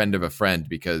through a friend of a friend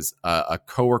because a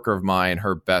coworker of mine,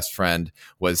 her best friend,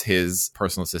 was his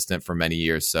personal assistant for many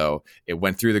years. So it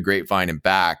went through the grapevine and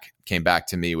came back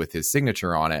to me with his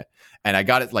signature on it. And I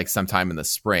got it like sometime in the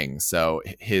spring. So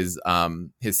his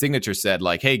signature said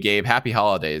like, "Hey Gabe, happy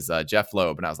holidays, Jeff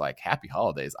Loeb." And I was like, "Happy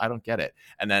holidays? I don't get it."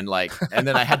 And then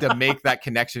I had to make that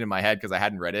connection in my head because I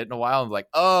hadn't read it in a while. I'm like,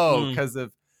 oh, because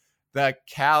of the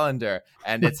calendar,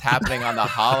 and it's happening on the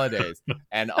holidays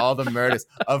and all the murders,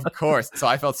 of course. So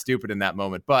I felt stupid in that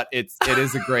moment, but it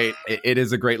is a great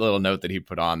little note that he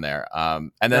put on there.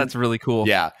 And then that's really cool.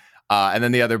 Yeah. And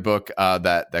then the other book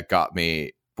that got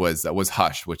me was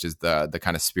Hush, which is the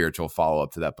kind of spiritual follow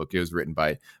up to that book. It was written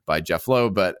by Jeff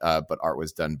Loeb, but art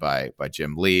was done by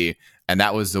Jim Lee, and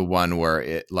that was the one where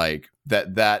it like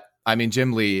that. I mean,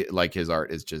 Jim Lee, like his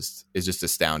art is just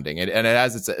astounding, and it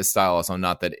has its style also.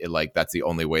 Not that that's the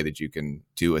only way that you can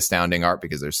do astounding art,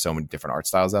 because there's so many different art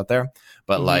styles out there.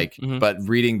 But but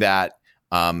reading that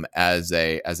as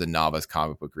a novice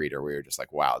comic book reader, we were just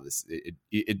like, wow,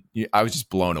 I was just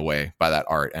blown away by that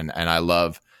art, and I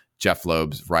love Jeff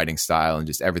Loeb's writing style, and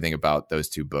just everything about those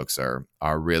two books are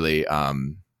really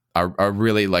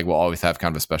like will always have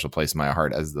kind of a special place in my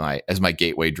heart as my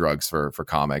gateway drugs for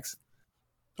comics.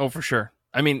 Oh, for sure.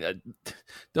 I mean,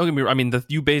 don't get me wrong. I mean,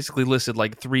 you basically listed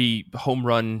like 3 home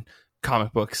run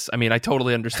comic books. I mean, I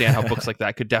totally understand how books like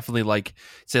that could definitely like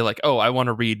say like, oh, I want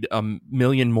to read a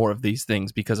million more of these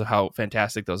things because of how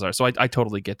fantastic those are. So I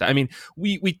totally get that. I mean,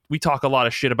 we talk a lot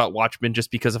of shit about Watchmen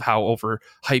just because of how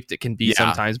overhyped it can be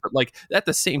sometimes. But like at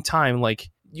the same time,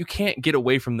 like you can't get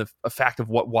away from the fact of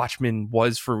what Watchmen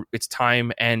was for its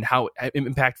time and how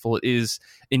impactful it is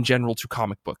in general to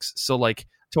comic books. So like,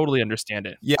 totally understand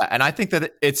it. Yeah, and I think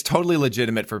that it's totally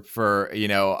legitimate for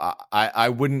I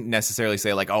wouldn't necessarily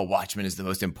say like, oh, Watchmen is the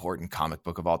most important comic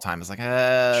book of all time. It's like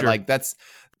sure. Like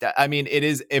I mean, it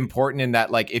is important in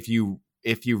that like if you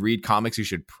read comics, you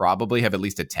should probably have at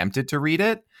least attempted to read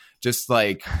it, just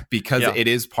like because it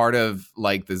is part of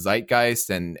like the zeitgeist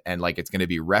and like it's going to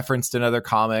be referenced in other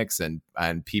comics and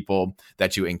people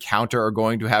that you encounter are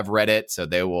going to have read it, so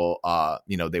they will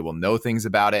they will know things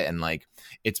about it, and like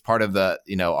it's part of the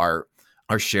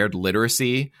our shared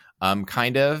literacy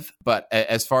kind of. But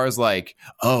as far as like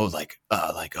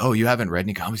you haven't read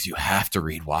any comics, you have to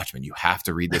read Watchmen, you have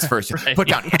to read this first. Right. Put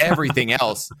down everything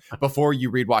else before you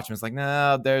read Watchmen. It's like,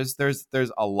 no, there's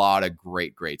a lot of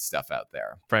great stuff out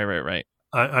there. Right.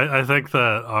 I think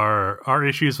that our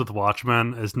issues with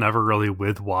Watchmen is never really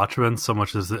with Watchmen so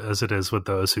much as it is with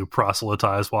those who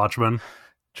proselytize Watchmen.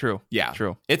 True. Yeah.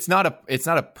 True. It's not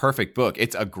a perfect book.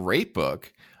 It's a great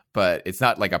book. but it's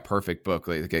not like a perfect book.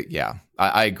 Like, yeah,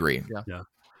 I agree. Yeah.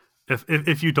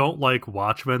 If you don't like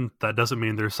Watchmen, that doesn't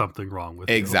mean there's something wrong with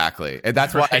Exactly. And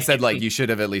that's why I said, like, you should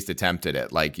have at least attempted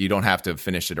it. Like, you don't have to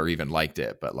finish it or even liked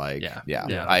it, but like,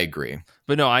 yeah. I agree.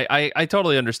 But no, I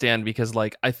totally understand, because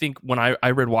like I think when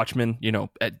I read Watchmen, you know,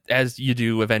 as you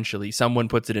do eventually, someone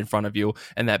puts it in front of you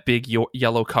and that big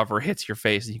yellow cover hits your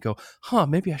face and you go,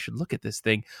 maybe I should look at this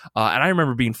thing. And I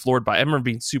remember being floored by it. I remember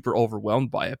being super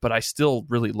overwhelmed by it, but I still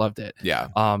really loved it. Yeah.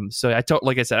 So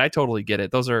like I said, I totally get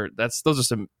it. Those are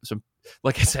some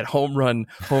like I said, home run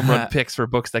picks for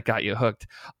books that got you hooked.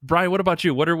 Brian, what about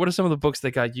you? What are some of the books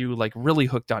that got you like really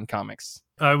hooked on comics?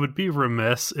 I would be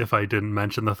remiss if I didn't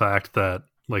mention the fact that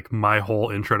like my whole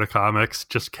intro to comics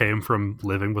just came from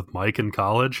living with Mike in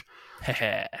college.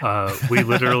 We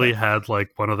literally had like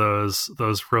one of those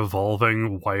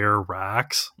revolving wire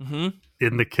racks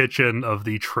in the kitchen of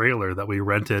the trailer that we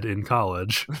rented in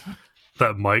college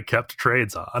that Mike kept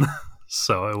trades on.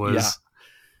 So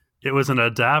it was an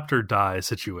adapt or die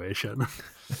situation.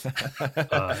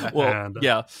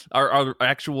 Our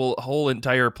actual whole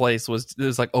entire place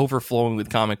was like overflowing with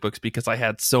comic books because I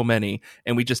had so many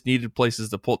and we just needed places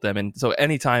to put them. And so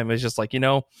anytime it's just like, you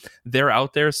know, they're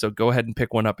out there, so go ahead and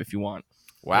pick one up if you want.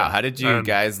 Wow. How did you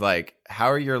guys how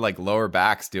are your like lower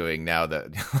backs doing now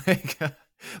that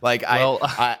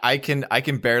I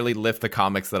can barely lift the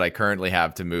comics that I currently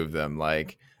have to move them. I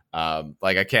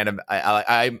can't.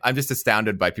 I'm just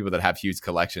astounded by people that have huge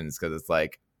collections, because it's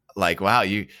like wow,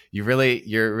 you're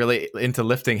really into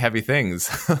lifting heavy things.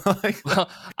 Well,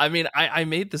 I mean, I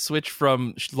made the switch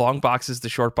from long boxes to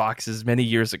short boxes many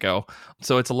years ago,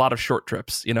 so it's a lot of short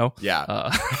trips, you know. Yeah.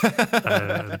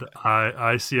 And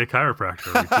I see a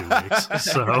chiropractor every 2 weeks,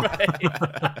 so.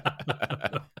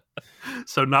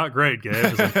 So not great, Gabe,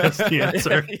 is I guess the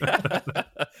answer.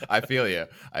 I feel you.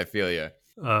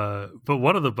 But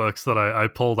one of the books that I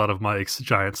pulled out of Mike's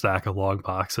giant stack of long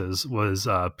boxes was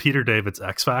Peter David's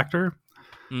X Factor.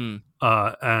 And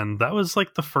that was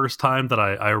like the first time that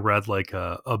I read like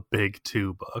a big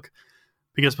 2 book,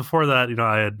 because before that, you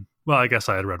know, I guess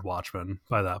I had read Watchmen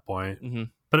by that point,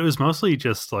 but it was mostly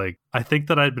just like, I think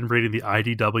that I'd been reading the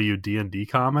IDW D&D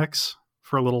comics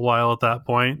for a little while at that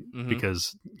point,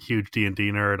 because huge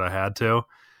D&D nerd, I had to.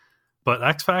 But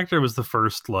X Factor was the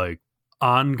first like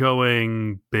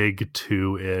ongoing big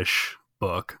 2-ish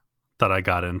book that I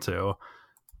got into,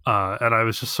 and I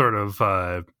was just sort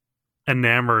of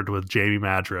enamored with Jamie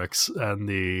Madrox and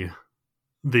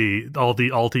all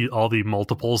the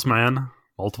multiple men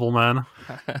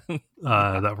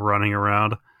that were running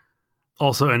around.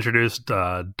 Also introduced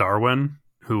Darwin,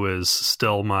 who is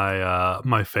still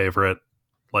my favorite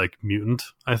like mutant,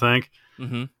 I think.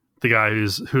 The guy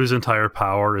whose entire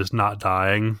power is not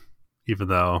dying, even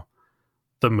though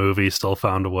the movie still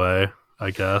found a way,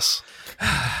 I guess.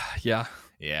 Yeah.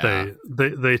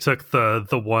 They took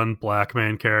the one black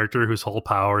man character whose whole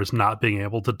power is not being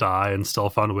able to die and still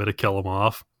found a way to kill him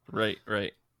off. Right.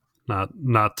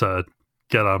 Not to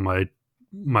get on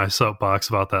my soapbox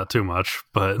about that too much,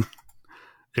 but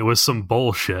it was some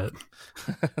bullshit.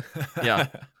 Yeah.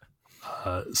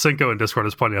 Cinco in Discord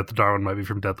is pointing out that Darwin might be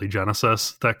from Deadly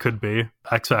Genesis. That could be.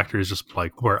 X Factor is just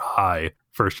like where I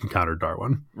first encountered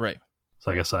Darwin. Right.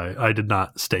 So I guess I did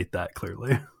not state that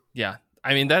clearly. Yeah.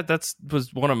 I mean, that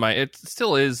was one of my, it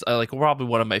still is like probably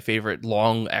one of my favorite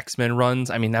long X-Men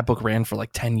runs. I mean, that book ran for like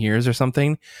 10 years or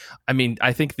something. I mean,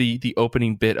 I think the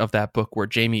opening bit of that book where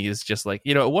Jamie is just like,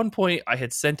 you know, at one point I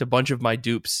had sent a bunch of my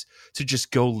dupes to just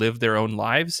go live their own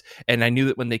lives. And I knew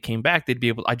that when they came back,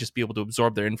 I'd just be able to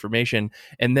absorb their information.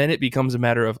 And then it becomes a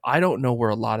matter of, I don't know where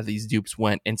a lot of these dupes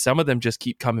went. And some of them just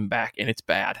keep coming back and it's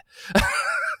bad.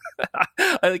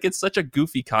 I think it's such a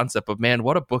goofy concept, but man,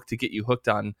 what a book to get you hooked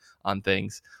on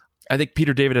things. I think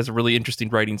Peter David has a really interesting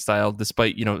writing style,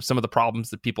 despite, you know, some of the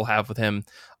problems that people have with him,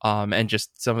 and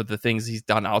just some of the things he's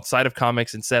done outside of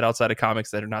comics and said outside of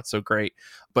comics that are not so great.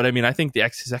 But I mean, I think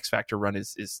his X Factor run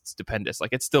is stupendous.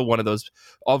 Like, it's still one of those,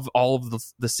 of all of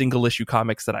the single issue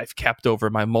comics that I've kept over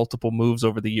my multiple moves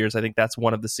over the years. I think that's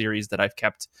one of the series that I've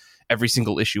kept every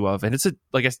single issue of, and it's a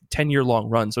 10-year long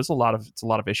run, so it's a lot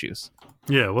of issues.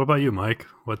 Yeah. What about you, Mike?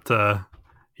 What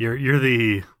you're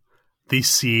the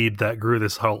seed that grew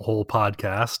this whole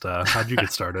podcast. How'd you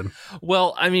get started?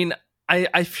 Well, I mean,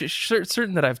 I'm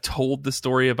certain that I've told the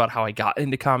story about how I got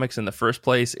into comics in the first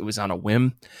place. It was on a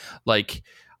whim. Like,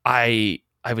 I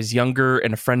was younger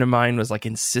and a friend of mine was like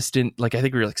insistent, like I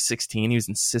think we were like 16. He was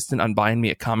insistent on buying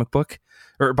me a comic book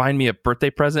or buying me a birthday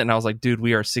present. And I was like, dude,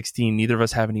 we are 16. Neither of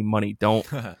us have any money. Don't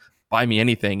buy me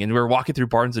anything. And we were walking through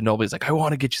Barnes and Noble. He's like, I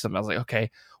want to get you something. I was like,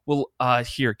 okay, well,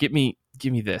 here, get me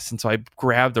give me this. And so I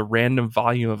grabbed a random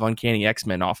volume of Uncanny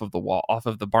X-Men off of the wall, off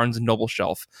of the Barnes and Noble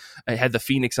shelf. I had the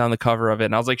Phoenix on the cover of it,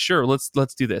 and I was like, sure, let's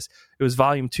do this. It was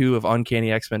volume 2 of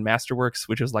Uncanny X-Men Masterworks,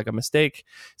 which was like a mistake.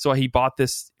 So he bought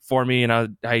this for me,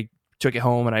 and I took it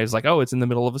home, and I was like, oh, it's in the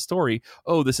middle of a story.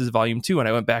 Oh, this is volume 2. And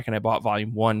I went back and I bought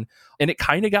volume 1, and it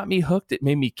kind of got me hooked. It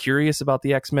made me curious about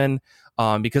the X-Men,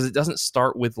 because it doesn't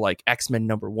start with like X-Men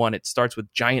number 1. It starts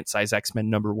with giant size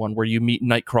X-Men number 1, where you meet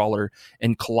Nightcrawler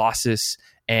and Colossus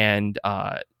and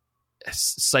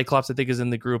Cyclops, I think, is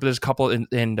in the group. There's a couple,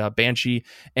 and Banshee.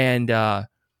 And I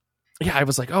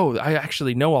was like, oh, I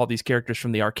actually know all these characters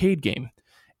from the arcade game.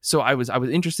 So I was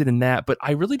interested in that, but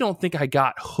I really don't think I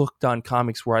got hooked on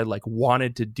comics where I like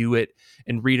wanted to do it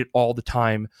and read it all the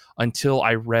time until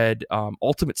I read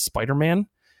Ultimate Spider-Man.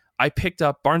 I picked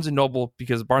up Barnes & Noble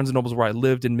because Barnes & Noble is where I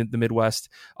lived in the Midwest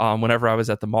whenever I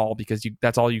was at the mall, because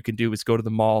that's all you can do is go to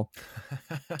the mall.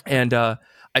 And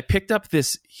I picked up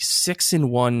this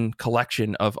 6-in-1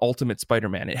 collection of Ultimate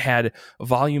Spider-Man. It had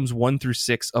volumes 1 through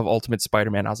 6 of Ultimate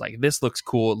Spider-Man. I was like, this looks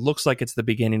cool. It looks like it's the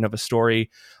beginning of a story,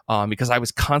 because I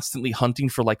was constantly hunting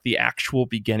for like the actual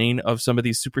beginning of some of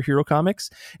these superhero comics.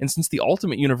 And since the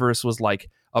Ultimate Universe was like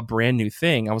a brand new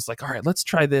thing, I was like, all right, let's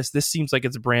try this. This seems like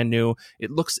it's brand new.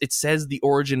 It says the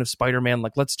origin of Spider-Man.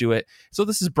 Like, let's do it. So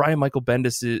this is Brian Michael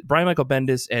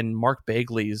Bendis and Mark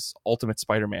Bagley's Ultimate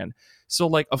Spider-Man. So,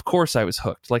 like, of course I was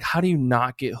hooked. Like, how do you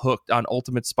not get hooked on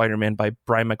Ultimate Spider-Man by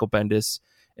Brian Michael Bendis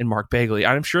and Mark Bagley?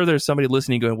 I'm sure there's somebody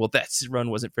listening going, well, that run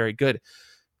wasn't very good.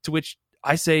 To which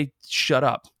I say, shut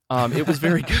up. It was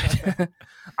very good.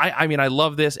 I mean, I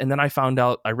love this. And then I found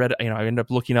out, I ended up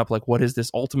looking up, like, what is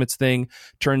this Ultimates thing?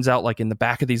 Turns out, like, in the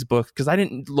back of these books, because I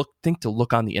didn't think to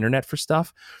look on the internet for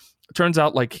stuff. It turns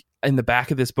out, like, in the back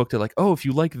of this book, they're like, oh, if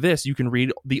you like this, you can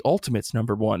read The Ultimates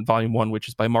number 1, volume 1, which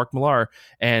is by Mark Millar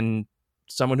and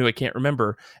someone who I can't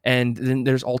remember. And then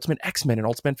there's Ultimate X-Men and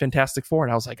Ultimate Fantastic Four.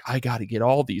 And I was like, I got to get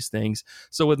all these things.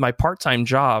 So with my part-time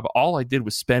job, all I did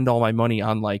was spend all my money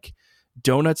on like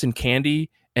donuts and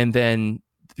candy and then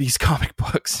these comic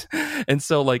books. And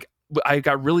so like, I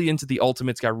got really into the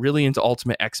Ultimates, got really into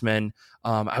Ultimate X-Men.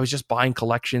 I was just buying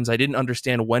collections. I didn't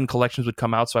understand when collections would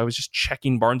come out, so I was just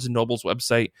checking Barnes & Noble's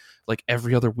website like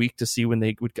every other week to see when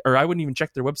they would, or I wouldn't even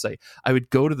check their website. I would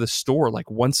go to the store like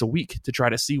once a week to try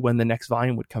to see when the next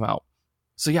volume would come out.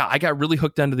 So yeah, I got really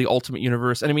hooked onto the Ultimate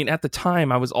Universe. And I mean, at the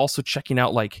time, I was also checking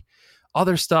out like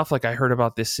other stuff. Like I heard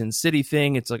about this Sin City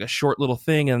thing. It's like a short little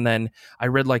thing. And then I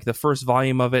read like the first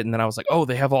volume of it. And then I was like, oh,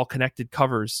 they have all connected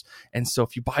covers. And so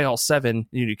if you buy all 7,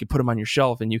 you can put them on your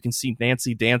shelf and you can see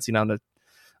Nancy dancing on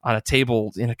a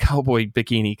table in a cowboy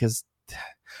bikini. Cause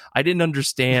I didn't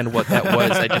understand what that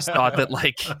was. I just thought that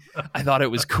I thought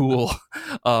it was cool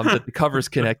that the covers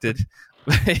connected.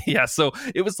 Yeah, so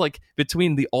it was like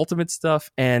between the Ultimate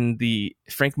stuff and the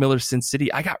Frank Miller Sin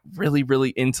City, I got really,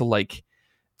 really into like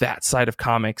that side of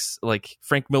comics. Like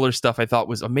Frank Miller stuff I thought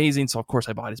was amazing, so of course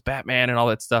I bought his Batman and all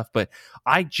that stuff, but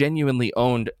I genuinely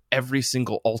owned every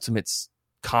single Ultimates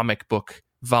comic book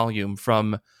volume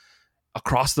from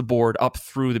across the board up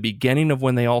through the beginning of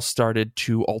when they all started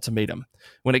to Ultimatum.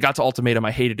 When it got to Ultimatum,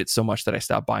 I hated it so much that I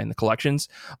stopped buying the collections.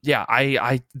 Yeah,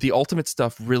 the Ultimate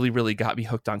stuff really, really got me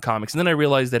hooked on comics. And then I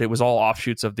realized that it was all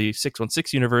offshoots of the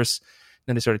 616 universe.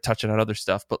 Then I started touching on other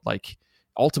stuff, but like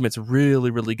Ultimates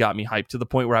really, really got me hyped to the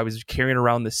point where I was carrying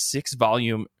around this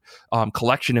 6-volume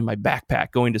collection in my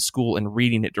backpack, going to school and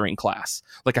reading it during class.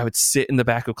 Like I would sit in the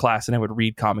back of class and I would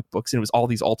read comic books, and it was all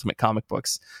these Ultimate comic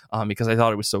books because I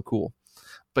thought it was so cool.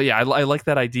 But yeah, I like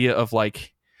that idea of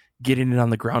like getting it on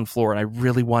the ground floor, and I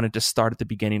really wanted to start at the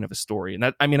beginning of a story. And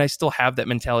that, I mean, I still have that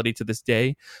mentality to this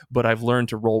day, but I've learned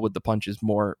to roll with the punches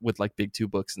more with like big 2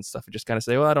 books and stuff and just kind of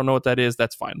say, well, I don't know what that is.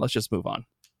 That's fine. Let's just move on.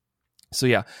 So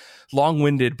yeah,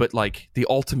 long-winded, but like the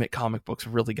Ultimate comic books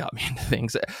really got me into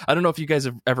things. I don't know if you guys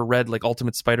have ever read like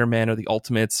Ultimate Spider-Man or the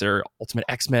Ultimates or Ultimate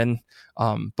X-Men,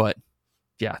 but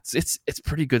yeah, it's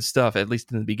pretty good stuff, at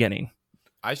least in the beginning.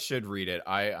 I should read it.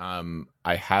 I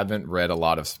haven't read a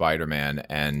lot of Spider-Man,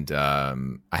 and I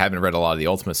haven't read a lot of the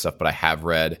Ultimate stuff, but I have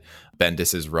read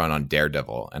Bendis's run on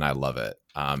Daredevil, and I love it.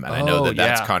 And I know that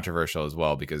that's controversial as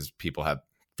well because people have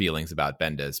feelings about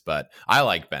Bendis, but I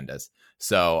like Bendis.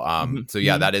 So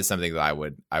yeah, that is something that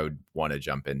I would want to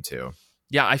jump into.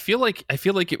 Yeah, I feel like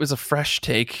it was a fresh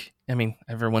take. I mean,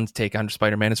 everyone's take on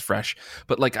Spider-Man is fresh,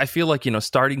 but like I feel like,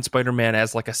 starting Spider-Man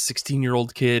as like a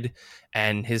 16-year-old kid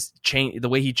and the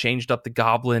way he changed up the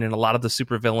Goblin and a lot of the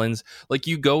supervillains, like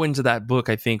you go into that book,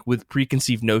 I think, with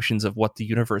preconceived notions of what the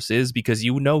universe is because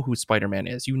you know who Spider-Man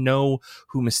is, you know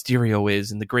who Mysterio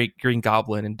is and the Great Green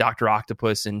Goblin and Dr.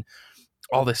 Octopus and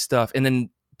all this stuff, and then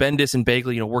Bendis and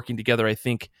Bagley, working together, I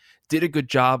think did a good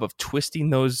job of twisting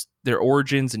their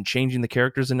origins and changing the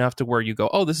characters enough to where you go,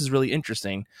 oh, this is really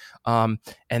interesting. And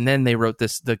then they wrote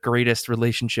the greatest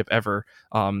relationship ever.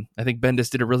 I think Bendis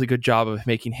did a really good job of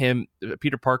making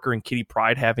Peter Parker and Kitty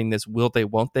Pryde having this will they,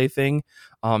 won't they thing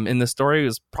in the story. It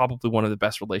was probably one of the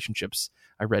best relationships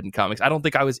I read in comics. I don't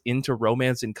think I was into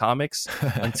romance in comics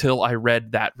until I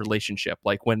read that relationship.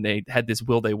 like when they had this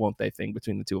will they, won't they thing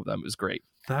between the two of them. It was great.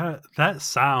 That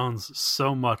sounds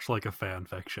so much like a fan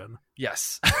fiction.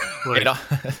 Yes. Like,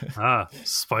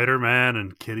 Spider-Man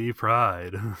and Kitty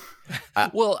Pryde.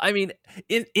 Well, I mean,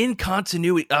 in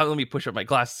continuity, let me push up my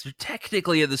glasses.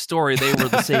 Technically, in the story, they were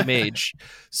the same age,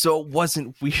 so it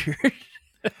wasn't weird.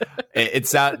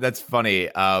 That's funny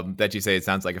that you say it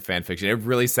sounds like a fan fiction. It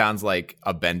really sounds like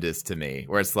a Bendis to me,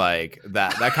 where it's like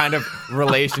that kind of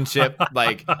relationship,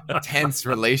 like tense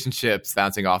relationships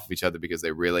bouncing off of each other because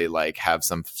they really like have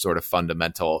some sort of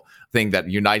fundamental thing that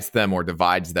unites them or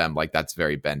divides them. Like that's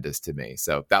very Bendis to me.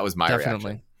 So that was my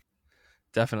reaction.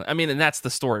 Definitely. I mean, and that's the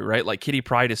story, right? Like Kitty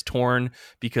Pryde is torn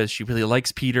because she really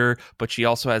likes Peter, but she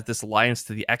also has this alliance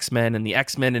to the X-Men, and the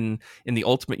X-Men in the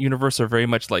Ultimate Universe are very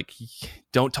much like,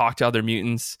 don't talk to other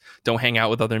mutants, don't hang out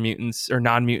with other mutants, or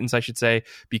non-mutants, I should say,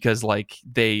 because like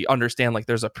they understand like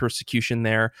there's a persecution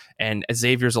there, and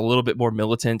Xavier's a little bit more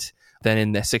militant than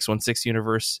in the 616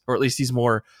 universe, or at least he's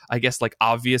more, I guess, like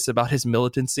obvious about his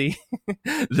militancy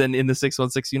than in the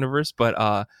 616 universe.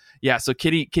 But yeah, so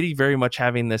Kitty very much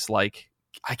having this like,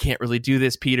 I can't really do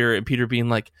this, Peter, and Peter being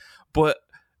like, but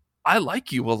I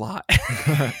like you a lot.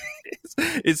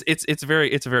 It's a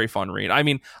very fun read. I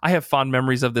mean, I have fond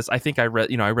memories of this. I think I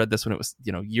read this when it was,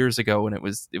 years ago, and it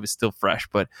was still fresh,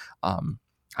 but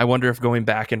I wonder if going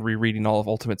back and rereading all of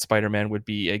Ultimate Spider-Man would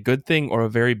be a good thing or a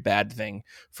very bad thing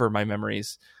for my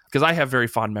memories, because I have very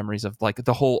fond memories of like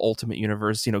the whole Ultimate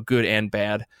Universe, good and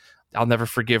bad. I'll never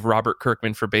forgive Robert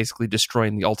Kirkman for basically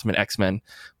destroying the Ultimate X-Men,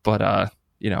 but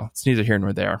it's neither here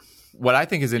nor there. What I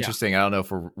think is interesting, I don't know if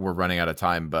we're running out of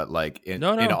time, but like in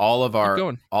all of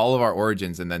our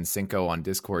origins, and then Cinco on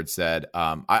Discord said,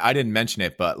 I didn't mention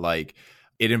it, but like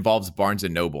it involves Barnes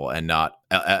and Noble and not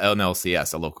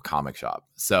NLCS, a local comic shop.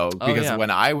 So because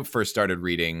when I first started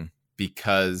reading,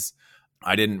 because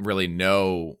I didn't really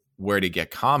know where to get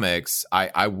comics,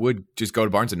 I would just go to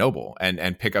Barnes and Noble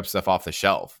and pick up stuff off the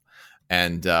shelf,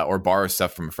 and or borrow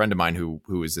stuff from a friend of mine who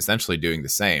was essentially doing the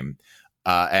same.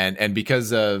 And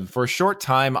because for a short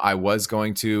time, I was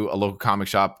going to a local comic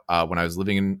shop when I was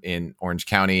living in Orange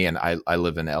County, and I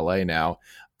live in LA now,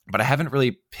 but I haven't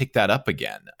really picked that up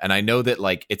again. And I know that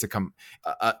like it's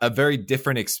a very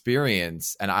different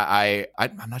experience. And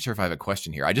I'm not sure if I have a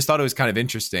question here. I just thought it was kind of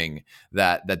interesting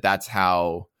that's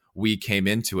how we came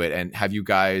into it. And have you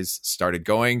guys started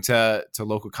going to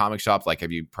local comic shops? Like,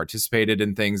 have you participated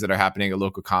in things that are happening at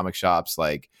local comic shops?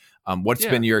 Like, what's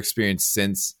been your experience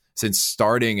since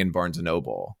starting in Barnes and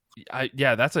Noble?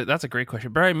 That's a great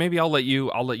question. Barry, maybe I'll let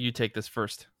you take this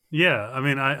first. Yeah, I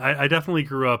mean, I definitely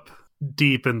grew up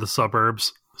deep in the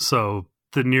suburbs, so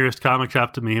the nearest comic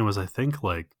shop to me was, I think,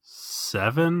 like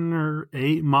 7 or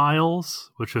 8 miles,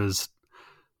 which was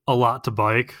a lot to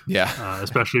bike. Yeah,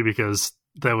 especially because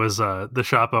there was the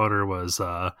shop owner was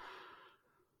a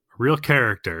real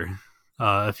character.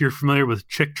 If you're familiar with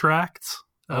Chick Tracts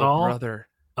at all, brother.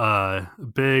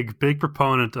 Big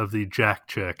proponent of the Jack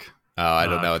Chick. Oh, I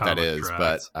don't know what that is,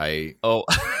 tracts. but is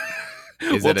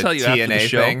we'll it a tell you after the TNA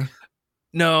show. thing?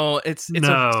 No, it's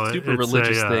a super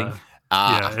religious thing.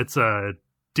 Yeah, it's a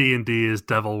D&D is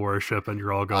devil worship, and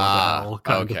you're all going to hell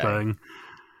kind of thing.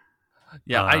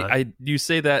 Yeah, you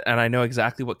say that, and I know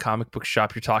exactly what comic book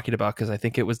shop you're talking about, because I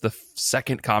think it was the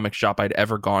second comic shop I'd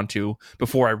ever gone to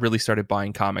before I really started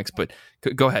buying comics. But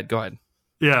go ahead.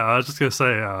 Yeah, I was just gonna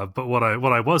say, but what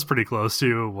I was pretty close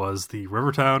to was the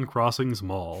Rivertown Crossings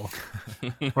Mall,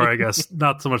 or I guess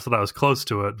not so much that I was close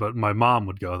to it, but my mom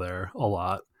would go there a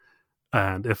lot,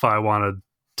 and if I wanted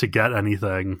to get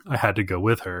anything, I had to go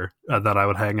with her, and then I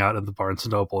would hang out in the Barnes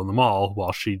and Noble in the mall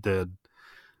while she did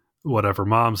whatever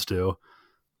moms do.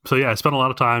 So yeah, I spent a lot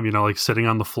of time, like sitting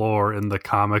on the floor in the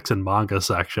comics and manga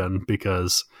section,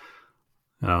 because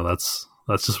that's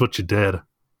just what you did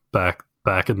back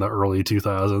in the early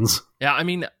 2000s. Yeah, I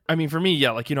mean for me,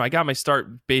 yeah, like, I got my start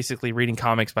basically reading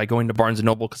comics by going to Barnes and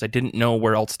Noble because I didn't know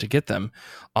where else to get them.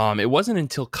 It wasn't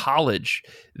until college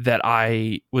that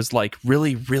I was like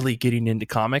really, really getting into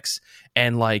comics,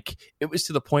 and like it was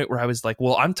to the point where I was like,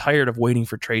 well, I'm tired of waiting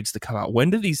for trades to come out. When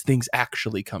do these things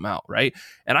actually come out, right?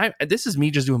 And this is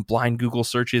me just doing blind Google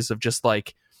searches of just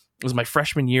like it was my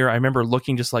freshman year. I remember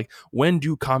looking just like, when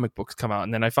do comic books come out?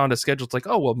 And then I found a schedule. It's like,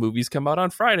 oh, well, movies come out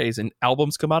on Fridays and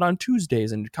albums come out on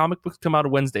Tuesdays and comic books come out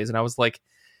on Wednesdays. And I was like,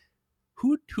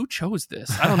 who chose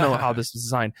this? I don't know how this was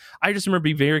designed. I just remember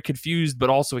being very confused, but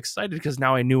also excited because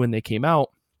now I knew when they came out.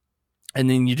 And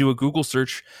then you do a Google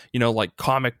search, like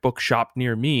comic book shop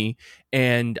near me.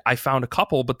 And I found a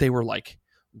couple, but they were like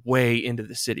way into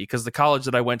the city because the college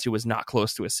that I went to was not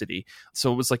close to a city.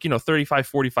 So it was like, 35,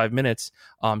 45 minutes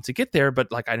to get there.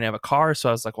 But like I didn't have a car. So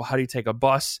I was like, well, how do you take a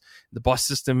bus? The bus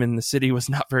system in the city was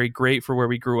not very great for where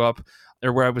we grew up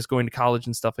or where I was going to college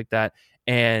and stuff like that.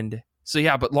 And so,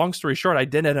 yeah, but long story short, I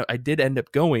did end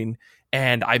up going,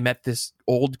 and I met this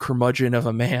old curmudgeon of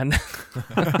a man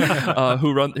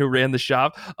who ran the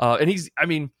shop. And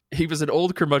he was an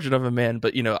old curmudgeon of a man,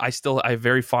 but I have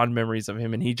very fond memories of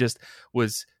him. And he just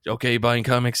was, okay, buying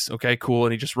comics. Okay, cool.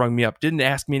 And he just rung me up, didn't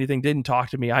ask me anything, didn't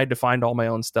talk to me. I had to find all my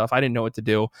own stuff. I didn't know what to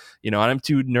do, and I'm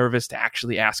too nervous to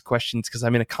actually ask questions because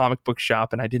I'm in a comic book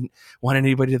shop and I didn't want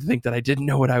anybody to think that I didn't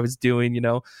know what I was doing,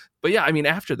 But yeah,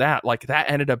 after that, like that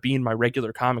ended up being my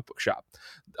regular comic book shop,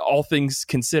 all things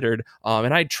considered.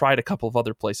 And I'd tried a couple of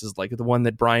other places, like the one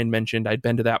that Brian mentioned. I'd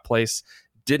been to that place,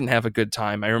 didn't have a good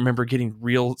time. I remember getting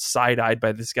real side-eyed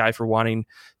by this guy for wanting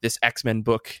this X-Men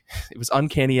book. It was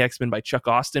Uncanny X-Men by Chuck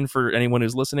Austen, for anyone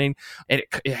who's listening. And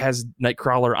it has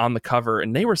Nightcrawler on the cover,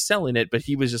 and they were selling it, but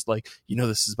he was just like,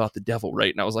 this is about the devil,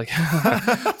 right? And I was like,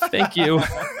 thank you.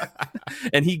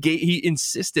 And he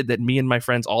insisted that me and my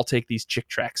friends all take these chick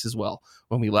tracts as well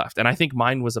when we left. And I think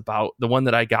mine was about, the one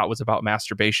that I got was about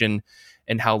masturbation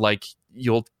and how like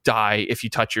you'll die if you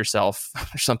touch yourself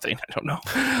or something. I don't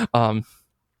know.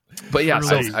 But yeah,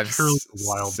 I've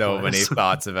so many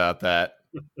thoughts about that.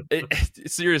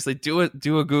 Seriously, do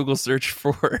a Google search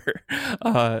for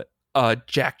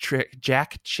Jack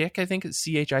Chick, I think it's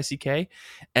CHICK,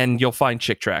 and you'll find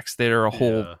chick tracts. They're a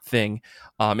whole thing,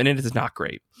 and it is not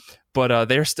great. But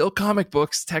they're still comic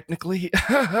books technically.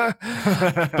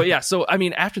 But yeah, so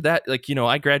after that, like,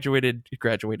 I graduated.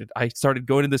 I started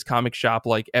going to this comic shop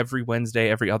like every Wednesday,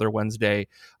 every other Wednesday,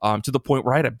 to the point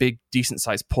where I had a big, decent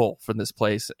sized pull from this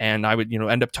place, and I would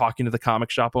end up talking to the comic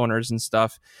shop owners and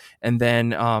stuff. And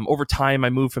then over time, I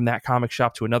moved from that comic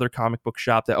shop to another comic book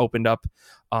shop that opened up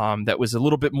that was a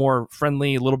little bit more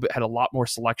friendly, had a lot more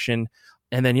selection.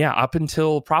 And then, up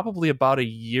until probably about a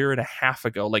year and a half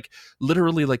ago, like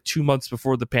literally like 2 months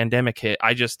before the pandemic hit,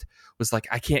 I just was like,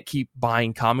 I can't keep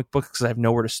buying comic books because I have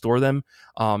nowhere to store them,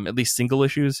 at least single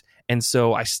issues. And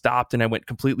so I stopped and I went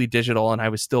completely digital, and I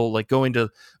was still like going to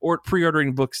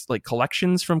pre-ordering books, like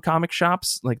collections from comic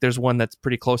shops. Like there's one that's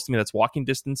pretty close to me that's walking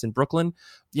distance in Brooklyn.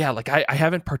 Yeah, like I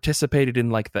haven't participated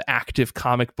in like the active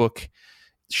comic book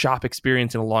shop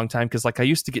experience in a long time, because like I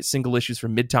used to get single issues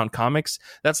from Midtown Comics.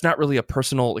 That's not really a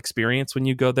personal experience. When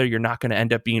you go there, you're not going to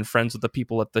end up being friends with the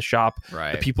people at the shop.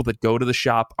 Right. The people that go to the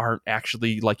shop aren't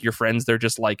actually like your friends. They're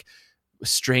just like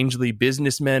strangely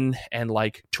businessmen and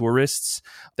like tourists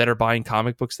that are buying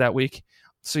comic books that week.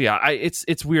 So yeah,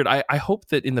 it's weird. I hope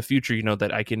that in the future,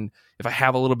 that I can, if I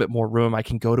have a little bit more room, I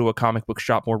can go to a comic book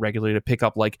shop more regularly to pick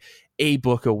up like a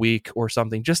book a week or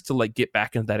something, just to like get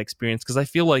back into that experience. Because I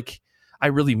feel like I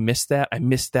really miss that. I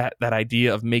miss that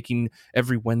idea of making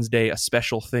every Wednesday a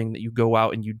special thing that you go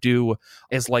out and you do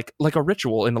as like a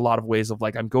ritual in a lot of ways, of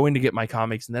like, I'm going to get my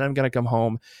comics and then I'm going to come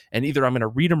home and either I'm going to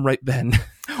read them right then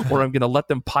or I'm going to let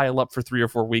them pile up for 3 or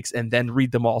 4 weeks and then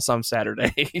read them all some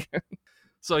Saturday.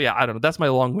 So yeah, I don't know. That's my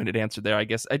long-winded answer there, I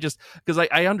guess. Because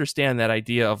I understand that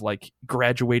idea of like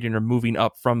graduating or moving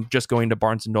up from just going to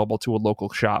Barnes & Noble to a local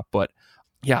shop, but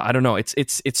yeah, I don't know.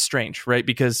 It's strange, right?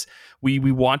 Because we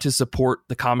want to support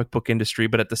the comic book industry,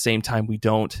 but at the same time, we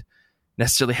don't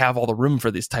necessarily have all the room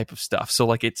for this type of stuff. So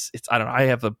like it's I don't know. I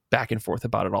have a back and forth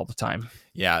about it all the time.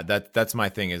 Yeah, that's my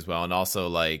thing as well. And also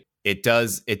like it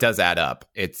does add up.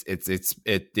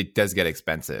 It does get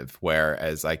expensive.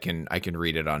 Whereas I can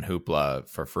read it on Hoopla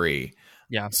for free.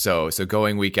 Yeah. So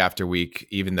going week after week,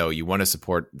 even though you want to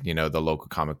support the local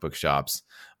comic book shops,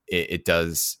 it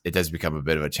does become a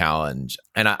bit of a challenge.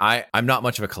 And I'm not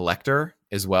much of a collector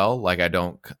as well. Like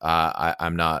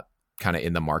I'm not kind of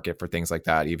in the market for things like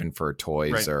that, even for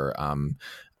toys, right, or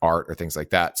art or things like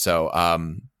that. So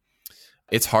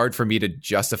it's hard for me to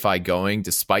justify going,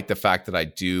 despite the fact that I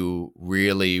do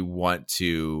really want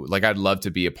to, like, I'd love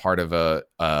to be a part of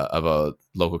a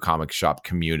local comic shop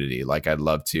community. Like I'd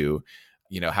love to,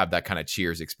 have that kind of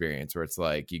Cheers experience where it's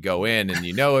like you go in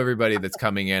and everybody that's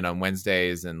coming in on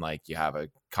Wednesdays, and like you have a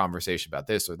conversation about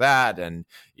this or that, and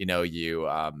you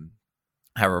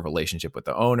have a relationship with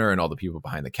the owner and all the people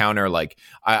behind the counter. Like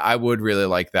I would really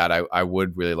like that. I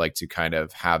would really like to kind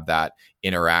of have that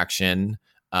interaction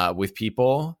with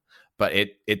people. But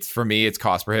it's for me, it's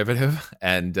cost prohibitive,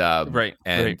 and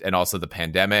and also the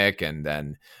pandemic,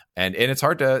 and it's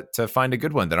hard to find a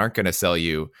good one that aren't going to sell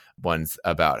you ones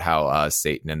about how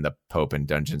Satan and the Pope and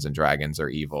Dungeons and Dragons are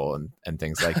evil and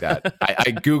things like that.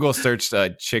 I Google searched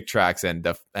Chick tracts and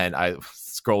I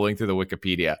scrolling through the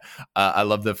Wikipedia. I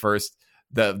love the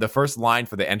first line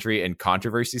for the entry and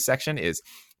controversy section is: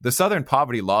 the Southern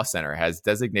Poverty Law Center has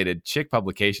designated Chick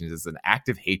Publications as an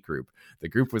active hate group. The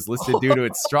group was listed due to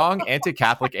its strong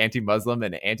anti-Catholic, anti-Muslim,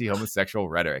 and anti-homosexual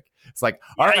rhetoric. It's like,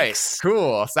 all right,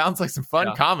 cool. Sounds like some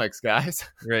fun comics, guys.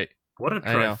 Right. What a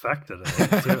trifecta.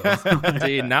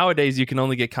 See, nowadays you can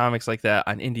only get comics like that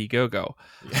on Indiegogo.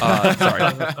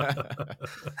 Sorry.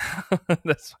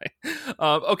 That's fine.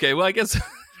 Okay, well, I guess...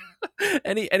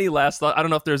 any last thought? I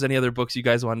don't know if there's any other books you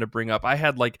guys wanted to bring up. I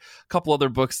had like a couple other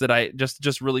books that I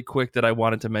just really quick that I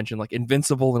wanted to mention, like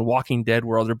Invincible and Walking Dead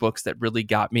were other books that really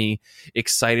got me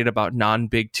excited about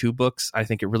non-big two books. I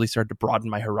think it really started to broaden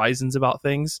my horizons about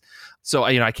things. So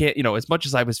I can't, as much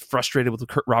as I was frustrated with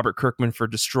Robert Kirkman for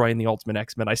destroying the Ultimate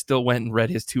X-Men, I still went and read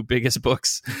his two biggest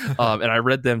books, and I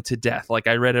read them to death. Like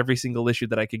I read every single issue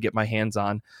that I could get my hands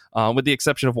on, with the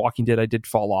exception of Walking Dead. I did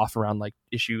fall off around like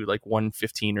issue like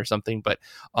 115 or something, but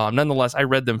nonetheless, I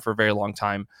read them for a very long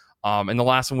time. And the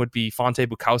last one would be Fonte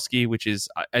Bukowski, which is,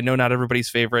 I know not everybody's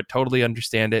favorite, totally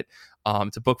understand it.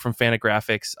 It's a book from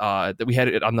Fantagraphics that we had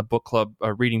it on the book club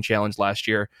reading challenge last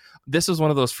year. This was one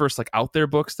of those first like out there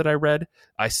books that I read.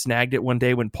 I snagged it one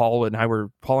day when Paul and I were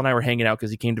hanging out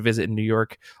because he came to visit in New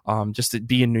York, just to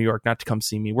be in New York, not to come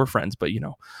see me. We're friends, but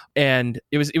and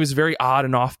it was very odd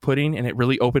and off-putting, and it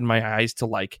really opened my eyes to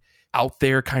like out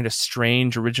there kind of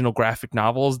strange original graphic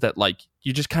novels that like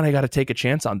you just kind of got to take a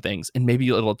chance on things and maybe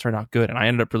it'll turn out good. And I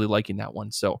ended up really liking that one.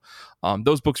 So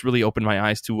those books really opened my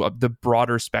eyes to the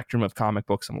broader spectrum of comic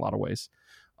books in a lot of ways.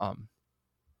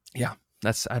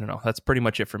 That's pretty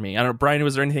much it for me. I don't know, Brian,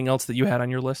 was there anything else that you had on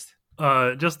your list?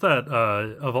 Just that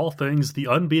of all things, The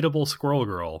Unbeatable Squirrel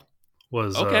Girl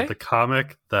was the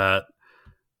comic that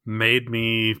made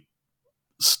me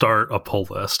start a pull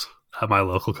list at my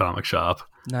local comic shop.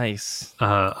 Nice.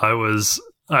 I was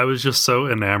just so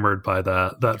enamored by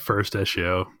that first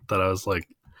issue that I was like,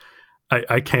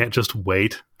 I can't just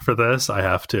wait for this. I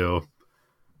have to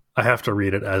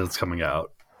read it as it's coming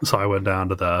out. So I went down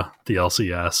to the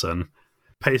LCS and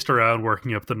paced around,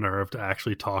 working up the nerve to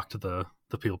actually talk to the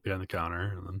people behind the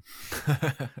counter. And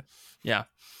then... Yeah.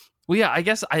 Well, yeah, I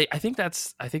guess I think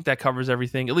that covers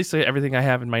everything, at least everything I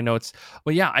have in my notes.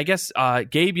 Well, yeah, I guess,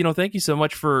 Gabe, thank you so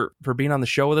much for being on the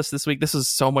show with us this week. This is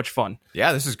so much fun.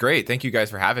 Yeah, this is great. Thank you guys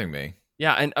for having me.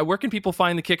 Yeah, and where can people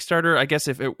find the Kickstarter? I guess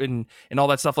and all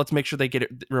that stuff, let's make sure they get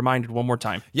it reminded one more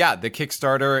time. Yeah, the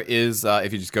Kickstarter is,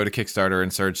 if you just go to Kickstarter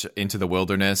and search Into the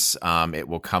Wilderness, it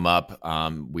will come up.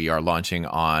 We are launching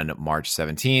on March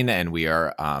 17, and we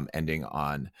are ending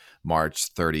on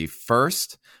March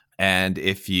 31st. And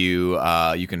if you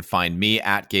can find me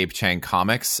at Gabe Chang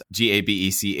Comics,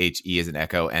 GABECHE as an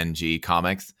echo, NG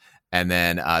Comics. And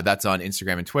then that's on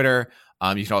Instagram and Twitter.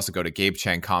 You can also go to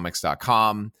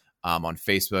GabeChangComics.com. On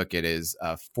Facebook, it is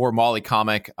For Molly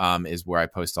Comic is where I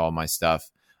post all my stuff.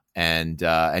 And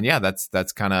yeah,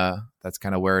 that's kind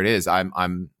of where it is.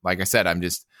 I'm like I said,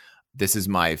 this is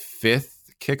my fifth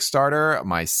Kickstarter,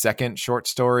 my second short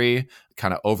story,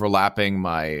 kind of overlapping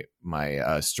my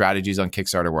strategies on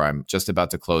Kickstarter, where I'm just about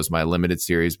to close my limited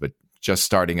series, but just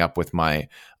starting up with my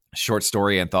short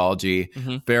story anthology.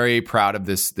 Mm-hmm. Very proud of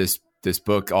this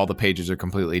book. All the pages are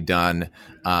completely done,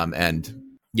 and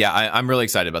yeah, I'm really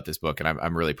excited about this book, and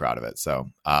I'm really proud of it. So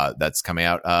that's coming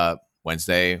out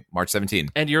Wednesday, March 17th.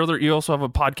 And you also have a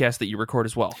podcast that you record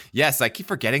as well. Yes, I keep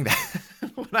forgetting that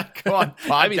when I go on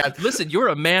podcast. I mean, listen, you're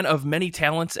a man of many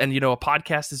talents, and a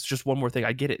podcast is just one more thing.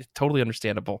 I get it; it's totally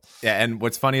understandable. Yeah, and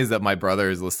what's funny is that my brother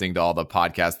is listening to all the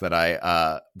podcasts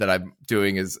that I'm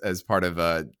doing as part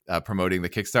of promoting the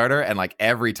Kickstarter, and like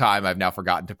every time I've now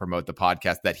forgotten to promote the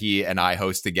podcast that he and I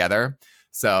host together.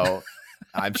 So.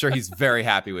 I'm sure he's very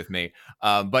happy with me.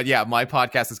 But yeah, my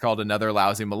podcast is called Another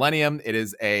Lousy Millennium. It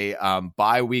is a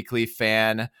bi-weekly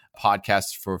fan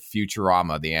podcast for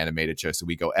Futurama, the animated show. So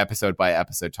we go episode by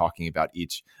episode talking about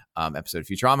each episode of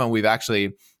Futurama. And we've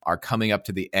actually are coming up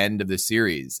to the end of the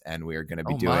series, and we are going to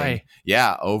be doing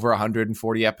over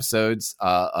 140 episodes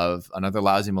of Another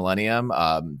Lousy Millennium.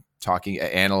 Talking,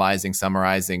 analyzing,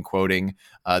 summarizing, quoting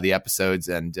the episodes.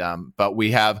 And but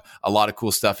we have a lot of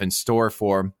cool stuff in store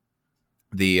for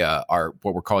our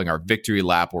what we're calling our victory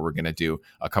lap, where we're going to do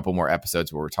a couple more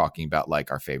episodes where we're talking about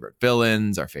like our favorite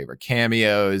villains, our favorite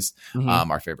cameos,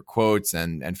 our favorite quotes,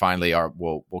 and finally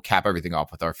we'll cap everything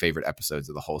off with our favorite episodes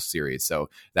of the whole series. So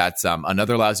that's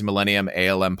Another Lousy Millennium,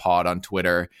 ALM Pod on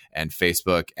Twitter and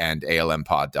Facebook, and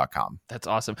ALMpod.com. That's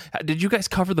awesome. Did you guys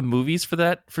cover the movies for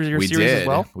your series as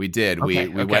well? We did. We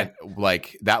went,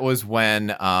 like, that was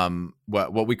when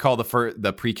what we call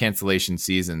the pre-cancellation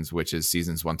seasons, which is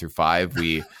seasons 1 through 5.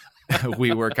 We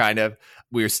were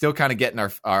still kind of getting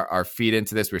our feet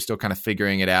into this. We were still kind of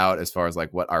figuring it out as far as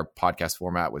like what our podcast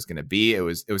format was going to be. It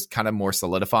was kind of more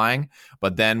solidifying.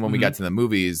 But then when we got to the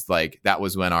movies, like that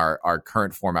was when our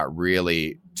current format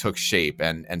really took shape.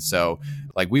 And so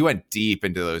like we went deep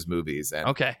into those movies.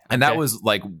 And that was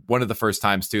like one of the first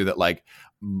times too that like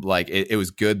it was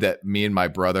good that me and my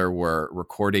brother were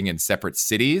recording in separate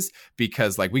cities,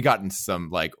 because like we got into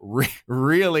some like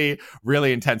really,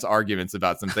 really intense arguments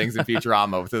about some things in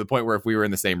Futurama to the point where if we were in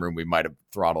the same room, we might have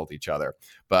throttled each other.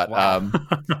 But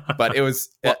but it was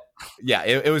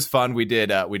it was fun. We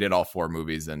did all 4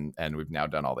 movies and we've now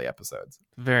done all the episodes.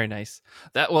 Very nice.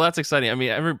 That's exciting. I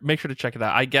mean, make sure to check it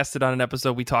out. I guested on an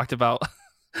episode. We talked about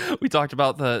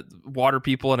the water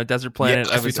people on a desert planet.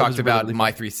 Yeah, we talked about really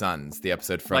My 3 Sons, the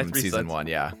episode from season 1.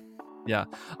 Yeah.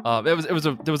 It was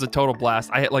a total blast.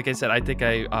 I said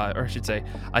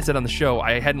on the show,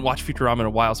 I hadn't watched Futurama in a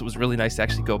while, so it was really nice to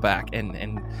actually go back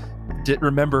and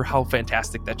remember how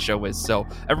fantastic that show is. So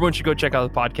everyone should go check out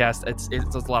the podcast. It's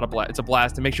a lot of it's a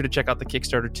blast. And make sure to check out the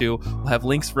Kickstarter too. We'll have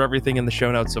links for everything in the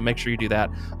show notes, so make sure you do that.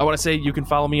 I want to say you can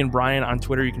follow me and Brian on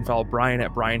Twitter. You can follow Brian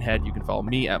at BrianHead. You can follow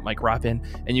me at Mike Rappin,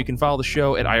 and you can follow the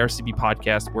show at IRCB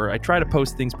Podcast, where I try to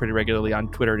post things pretty regularly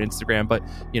on Twitter and Instagram. But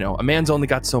a man's only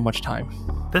got so much time.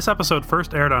 This episode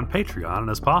first aired on Patreon and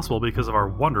is possible because of our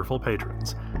wonderful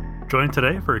patrons. Join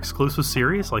today for exclusive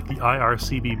series like the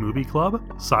IRCB Movie Club,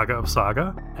 Saga of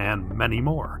Saga, and many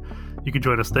more. You can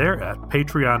join us there at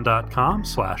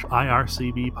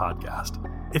patreon.com/IRCB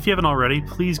podcast. If you haven't already,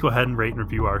 please go ahead and rate and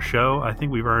review our show. I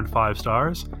think we've earned 5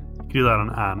 stars. You can do that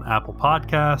on Apple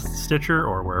Podcasts, Stitcher,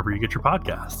 or wherever you get your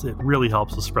podcasts. It really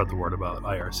helps us spread the word about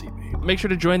IRCB. Make sure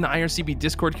to join the IRCB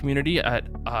Discord community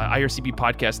at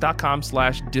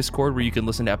ircbpodcast.com/Discord, where you can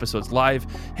listen to episodes live,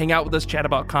 hang out with us, chat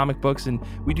about comic books, and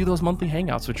we do those monthly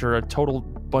hangouts, which are a total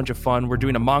bunch of fun. We're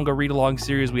doing a manga read-along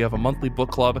series. We have a monthly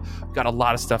book club. We've got a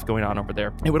lot of stuff going on over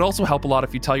there. It would also help a lot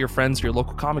if you tell your friends or your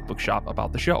local comic book shop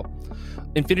about the show.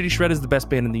 Infinity Shred is the best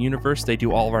band in the universe. They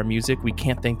do all of our music. We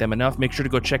can't thank them enough. Make sure to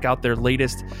go check out their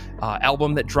latest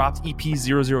album that dropped,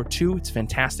 EP002. It's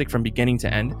fantastic from beginning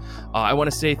to end. I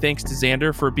want to say thanks to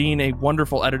Xander for being a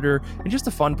wonderful editor and just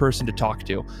a fun person to talk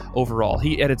to overall.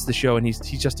 He edits the show and he's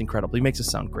just incredible. He makes us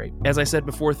sound great. As I said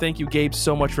before, thank you, Gabe,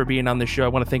 so much for being on the show. I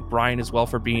want to thank Brian as well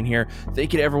for being here.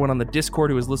 Thank you to everyone on the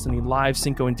Discord who is listening live.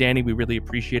 Cinco and Danny, we really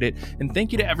appreciate it. And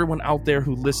thank you to everyone out there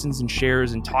who listens and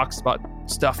shares and talks about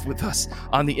stuff with us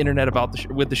on the internet about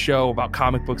with the show, about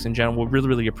comic books in general. We really,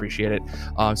 really appreciate it.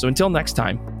 So until next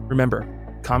time, remember,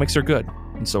 comics are good,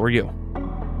 and so are you.